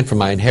stand for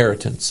my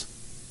inheritance.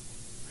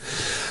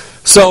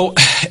 So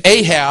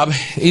Ahab,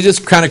 he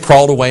just kind of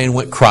crawled away and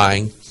went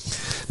crying.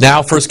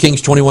 Now 1 Kings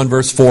 21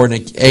 verse 4,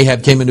 and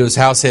Ahab came into his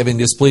house having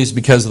displeased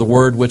because of the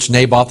word which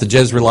Naboth the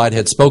Jezreelite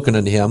had spoken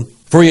unto him.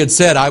 For he had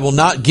said, I will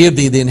not give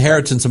thee the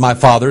inheritance of my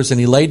fathers. And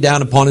he laid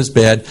down upon his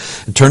bed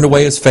and turned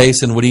away his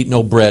face and would eat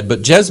no bread.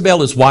 But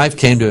Jezebel his wife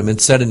came to him and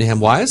said unto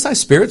him, Why is thy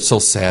spirit so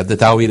sad that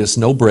thou eatest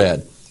no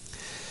bread?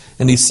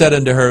 And he said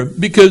unto her,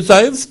 Because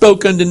I have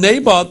spoken unto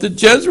Naboth the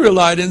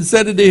Jezreelite, and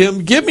said unto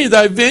him, Give me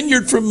thy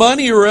vineyard for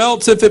money, or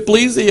else, if it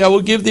please thee, I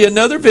will give thee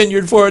another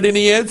vineyard for it. And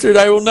he answered,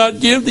 I will not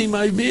give thee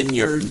my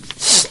vineyard.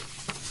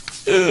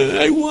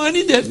 I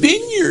wanted that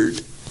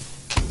vineyard.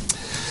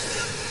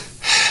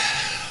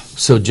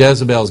 So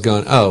Jezebel's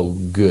going, oh,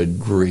 good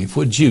grief,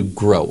 would you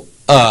grow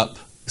up?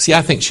 See,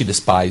 I think she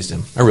despised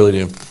him. I really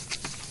do.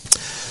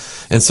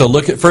 And so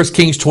look at 1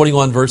 Kings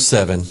 21, verse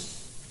 7.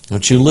 I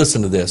want you to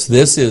listen to this.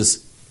 This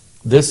is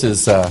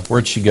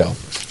where'd she go?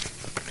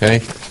 Okay?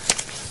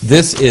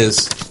 This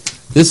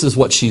is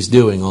what she's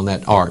doing on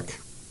that ark.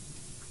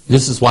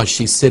 This is why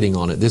she's sitting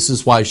on it. This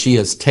is why she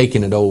has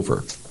taken it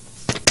over.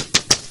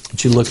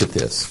 But you look at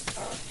this.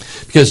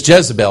 Because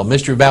Jezebel,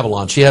 Mystery of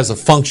Babylon, she has a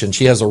function,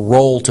 she has a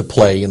role to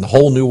play in the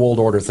whole New World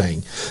Order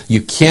thing.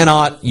 You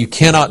cannot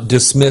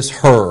dismiss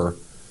her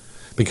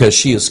because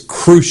she is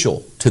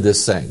crucial to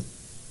this thing.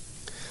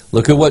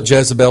 Look at what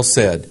Jezebel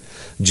said.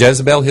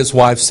 Jezebel, his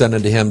wife, said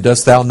unto him,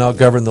 Dost thou not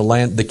govern the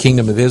land, the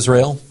kingdom of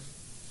Israel?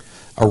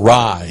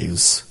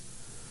 Arise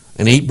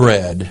and eat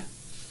bread,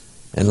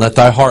 and let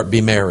thy heart be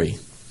merry.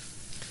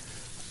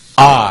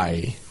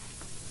 I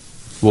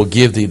will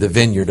give thee the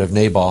vineyard of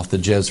Naboth the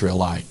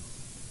Jezreelite.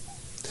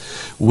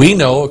 We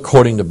know,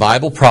 according to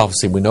Bible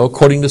prophecy, we know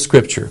according to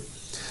Scripture,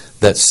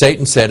 that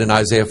Satan said in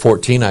Isaiah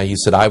 14, he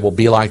said, I will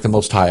be like the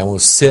Most High. I will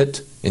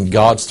sit in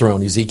God's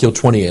throne. Ezekiel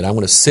 28. I'm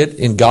going to sit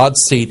in God's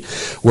seat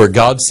where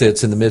God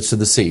sits in the midst of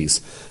the seas.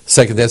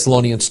 2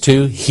 Thessalonians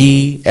 2,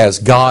 he as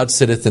God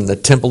sitteth in the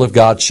temple of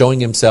God, showing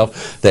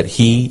himself that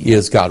he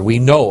is God. We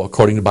know,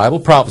 according to Bible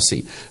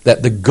prophecy,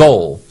 that the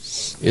goal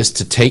is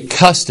to take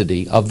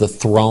custody of the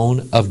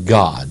throne of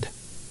God.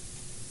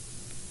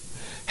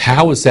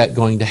 How is that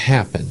going to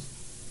happen?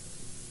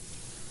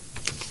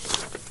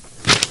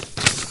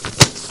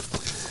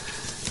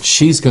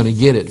 She's going to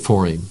get it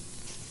for him.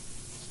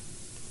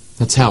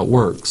 That's how it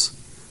works.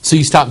 So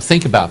you stop and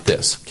think about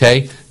this,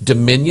 okay?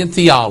 Dominion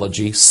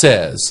theology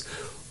says,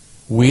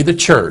 we the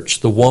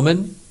church, the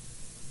woman,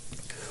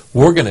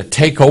 we're going to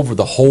take over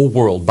the whole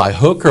world by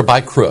hook or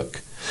by crook.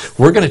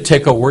 We're going to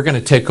take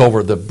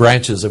over the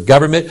branches of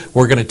government.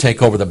 We're going to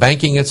take over the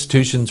banking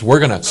institutions. We're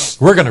going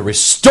to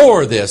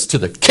restore this to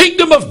the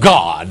kingdom of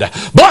God.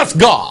 Bless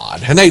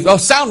God. And they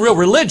sound real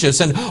religious.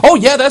 And, oh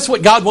yeah, that's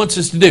what God wants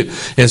us to do.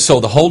 And so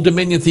the whole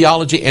dominion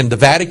theology and the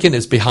Vatican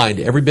is behind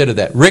every bit of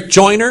that. Rick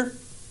Joyner,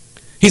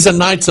 he's a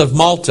Knights of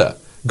Malta.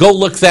 Go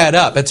look that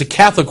up. It's a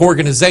Catholic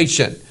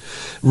organization.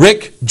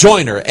 Rick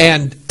Joyner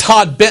and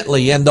Todd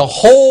Bentley and the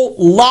whole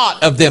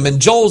lot of them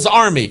in Joel's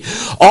Army,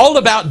 all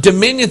about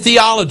dominion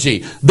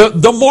theology.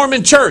 The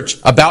Mormon Church,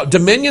 about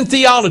dominion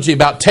theology,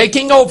 about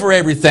taking over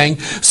everything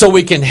so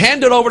we can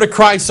hand it over to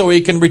Christ so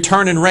he can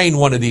return and reign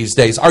one of these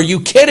days. Are you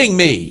kidding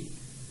me?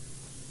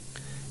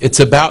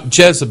 It's about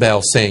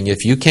Jezebel saying,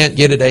 if you can't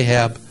get it,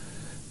 Ahab,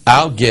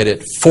 I'll get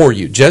it for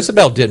you.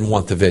 Jezebel didn't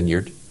want the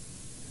vineyard.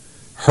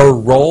 Her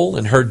role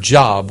and her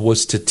job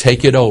was to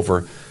take it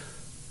over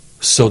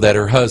so that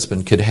her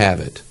husband could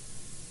have it.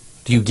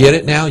 Do you get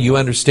it now? You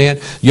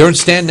understand? You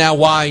understand now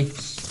why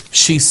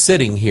she's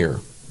sitting here.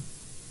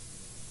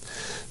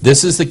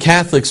 This is the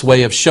Catholic's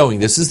way of showing.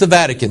 This is the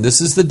Vatican.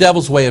 This is the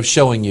devil's way of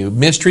showing you.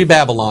 Mystery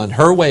Babylon,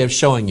 her way of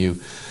showing you.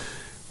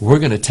 We're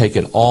going to take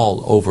it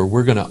all over.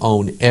 We're going to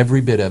own every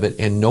bit of it,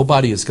 and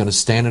nobody is going to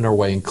stand in our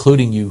way,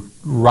 including you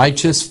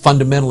righteous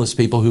fundamentalist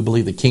people who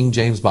believe the King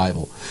James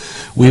Bible.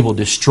 We will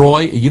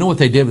destroy. You know what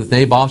they did with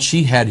Naboth?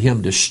 She had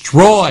him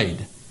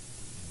destroyed.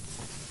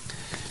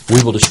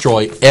 We will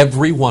destroy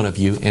every one of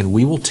you, and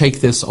we will take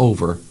this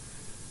over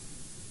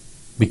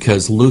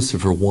because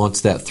Lucifer wants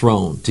that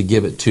throne to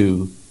give it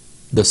to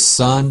the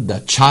son,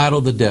 the child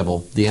of the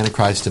devil, the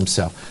Antichrist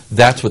himself.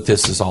 That's what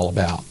this is all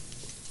about.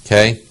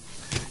 Okay?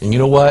 And you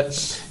know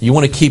what? You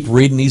want to keep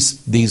reading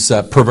these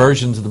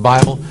perversions of the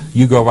Bible?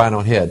 You go right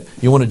on ahead.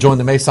 You want to join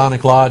the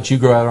Masonic Lodge? You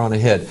go right on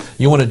ahead.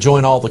 You want to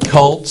join all the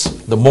cults,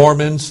 the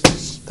Mormons,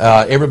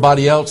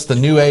 everybody else, the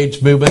New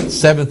Age movement,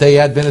 Seventh-day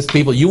Adventist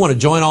people, you want to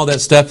join all that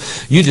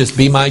stuff, you just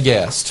be my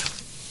guest.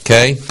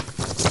 Okay?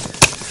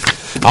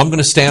 I'm going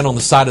to stand on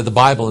the side of the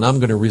Bible and I'm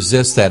going to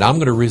resist that. I'm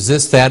going to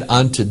resist that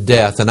unto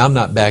death, and I'm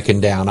not backing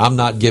down. I'm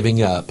not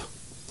giving up.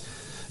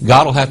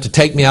 God will have to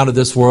take me out of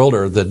this world,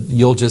 or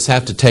you'll just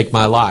have to take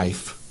my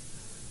life.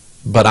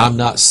 But I'm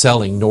not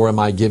selling, nor am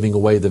I giving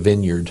away the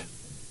vineyard.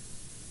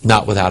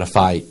 Not without a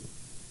fight.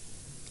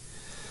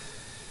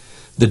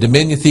 The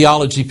dominion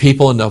theology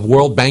people and the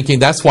world banking,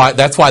 that's why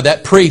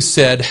that priest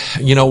said,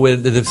 you know,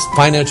 with the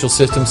financial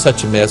system's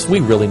such a mess, we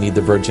really need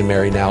the Virgin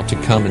Mary now to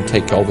come and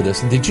take over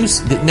this.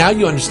 Now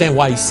you understand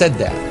why he said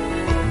that.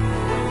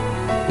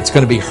 It's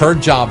going to be her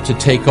job to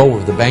take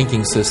over the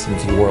banking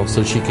systems of the world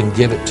so she can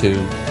give it to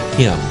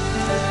him.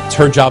 It's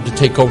her job to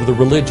take over the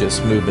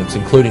religious movements,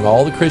 including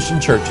all the Christian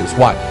churches.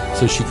 Why?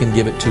 So she can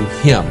give it to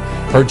him.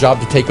 Her job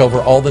to take over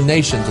all the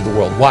nations of the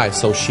world. Why?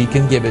 So she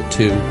can give it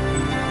to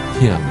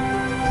him.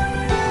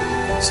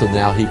 So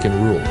now he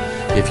can rule.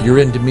 If you're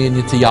in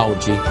dominion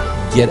theology,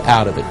 get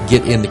out of it.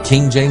 Get in the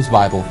King James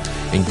Bible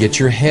and get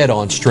your head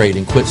on straight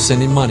and quit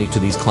sending money to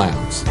these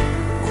clowns.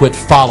 Quit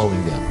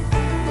following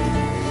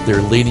them.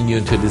 They're leading you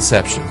into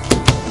deception.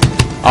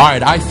 All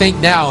right, I think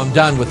now I'm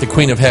done with the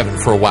Queen of Heaven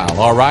for a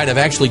while. All right, I've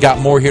actually got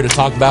more here to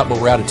talk about,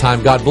 but we're out of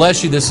time. God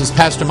bless you. This is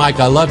Pastor Mike.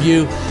 I love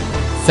you.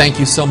 Thank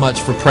you so much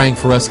for praying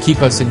for us.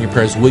 Keep us in your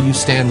prayers. Will you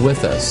stand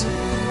with us?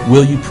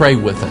 Will you pray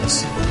with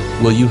us?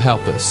 Will you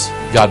help us?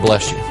 God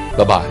bless you.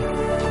 Bye-bye.